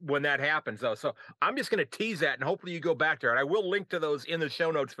when that happens though. So I'm just going to tease that, and hopefully you go back there, and I will link to those in the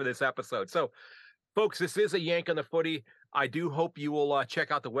show notes for this episode. So folks, this is a Yank on the Footy. I do hope you will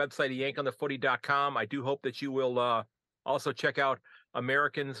check out the website, yankonthefooty.com. I do hope that you will also check out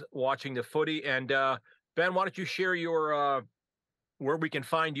Americans Watching the Footy. And Ben, why don't you share your where we can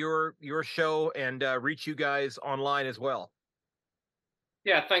find your show and reach you guys online as well?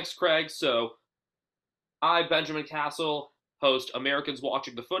 Yeah, thanks, Craig. So I, Benjamin Castle, host Americans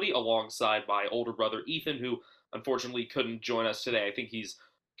Watching the Footy alongside my older brother Ethan, who unfortunately couldn't join us today. I think he's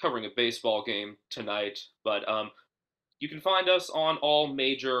covering a baseball game tonight. But you can find us on all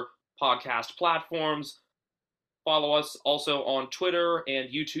major podcast platforms. Follow us also on Twitter and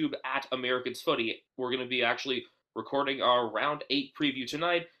YouTube at Americans Footy. We're going to be actually recording our Round 8 preview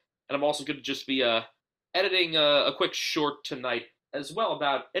tonight, and I'm also going to just be editing a quick short tonight as well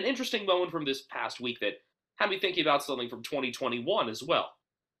about an interesting moment from this past week that had me thinking about something from 2021 as well.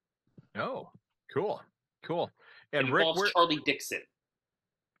 Oh, cool. And it involves Charlie Dixon.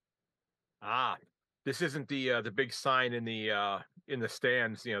 Ah, this isn't the big sign in the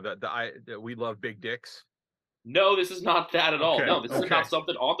stands, you know, that we love big dicks. No, this is not that at all. No, this is about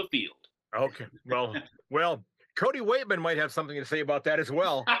something on the field. Okay. Well, Cody Waitman might have something to say about that as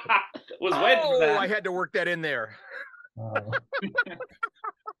well. Was waiting for that. I had to work that in there. All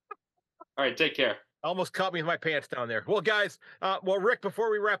right, take care. Almost caught me with my pants down there. Well, guys, Rick, before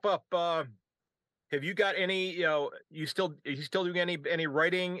we wrap up, have you got any, are you still doing any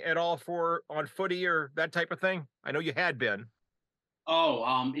writing at all on Footy or that type of thing? I know you had been.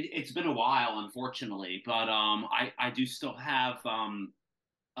 Oh, it's been a while, unfortunately, but I do still have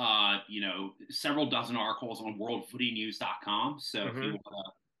several dozen articles on worldfootynews.com. So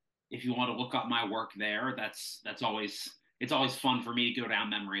if you want to look up my work there, it's always fun for me to go down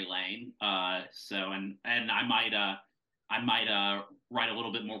memory lane. And I might write a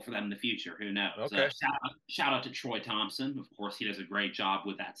little bit more for them in the future. Who knows? Okay. Shout out to Troy Thompson. Of course, he does a great job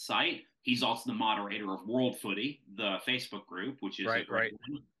with that site. He's also the moderator of World Footy, the Facebook group, which is a great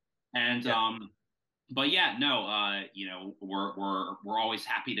one. And but yeah, no, we're always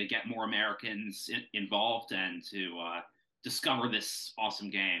happy to get more Americans involved and to discover this awesome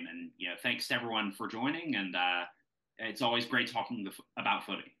game. And thanks to everyone for joining. And it's always great talking about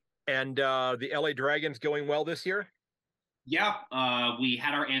footy. And the LA Dragons going well this year? Yeah, we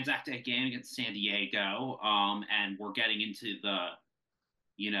had our Anzac Day game against San Diego, and we're getting into the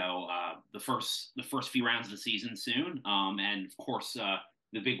first few rounds of the season soon. And of course,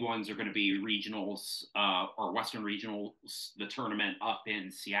 the big ones are going to be regionals or Western Regionals, the tournament up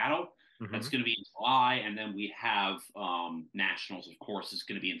in Seattle. Mm-hmm. That's going to be in July, and then we have nationals. Of course, is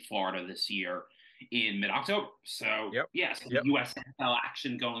going to be in Florida this year in mid-October. So U.S. NFL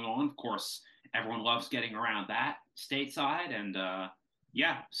action going on. Of course, everyone loves getting around that stateside, and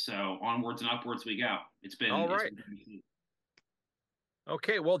so onwards and upwards we go. It's been all right.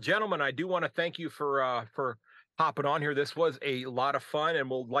 Okay, well, gentlemen, I do want to thank you for hopping on here. This was a lot of fun, and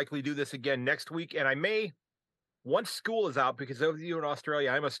we'll likely do this again next week. And I may, once school is out, because those of you in Australia,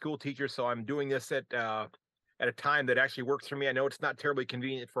 I'm a school teacher, so I'm doing this at a time that actually works for me. I know it's not terribly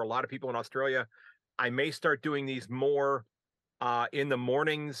convenient for a lot of people in Australia. I may start doing these more in the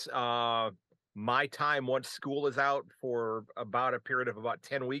mornings, my time once school is out for about a period of about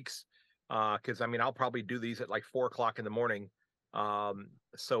 10 weeks. Because I'll probably do these at like 4:00 in the morning.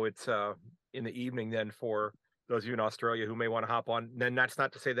 So it's in the evening then for those of you in Australia who may want to hop on. Then that's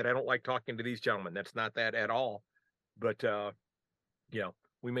not to say that I don't like talking to these gentlemen. That's not that at all. But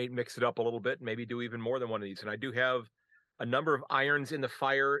we may mix it up a little bit, maybe do even more than one of these. And I do have a number of irons in the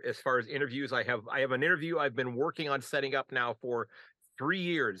fire as far as interviews. I have an interview I've been working on setting up now for 3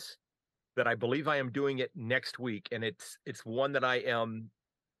 years that I believe I am doing it next week. And it's one that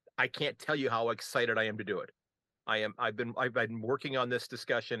I can't tell you how excited I am to do it. I've been working on this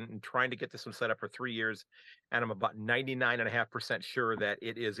discussion and trying to get this one set up for 3 years, and I'm about 99.5% sure that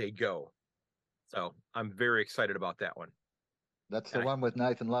it is a go. So I'm very excited about that one. That's the one with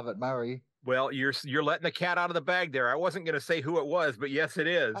Nathan Lovett Murray. Well, you're letting the cat out of the bag there. I wasn't going to say who it was, but yes, it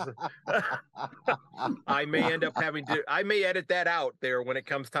is. I may end up I may edit that out there when it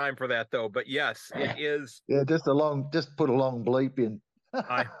comes time for that, though. But yes, it is. Yeah, just put a long bleep in.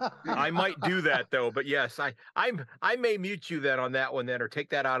 I might do that though, but yes, I may mute you then on that one then, or take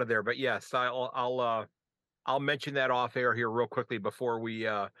that out of there. But yes, I'll mention that off air here real quickly before we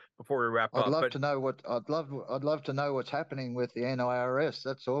wrap up. I'd love to know what's happening with the NIRS.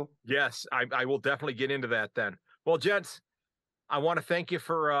 That's all. Yes, I will definitely get into that then. Well, gents, I want to thank you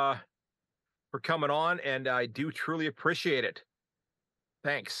for coming on, and I do truly appreciate it.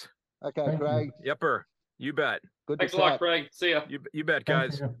 Thanks. Okay, Craig. Yepper. You bet. Good Thanks to a lot, chat. Craig. See ya. You bet,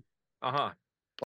 Thank guys. you. Uh-huh.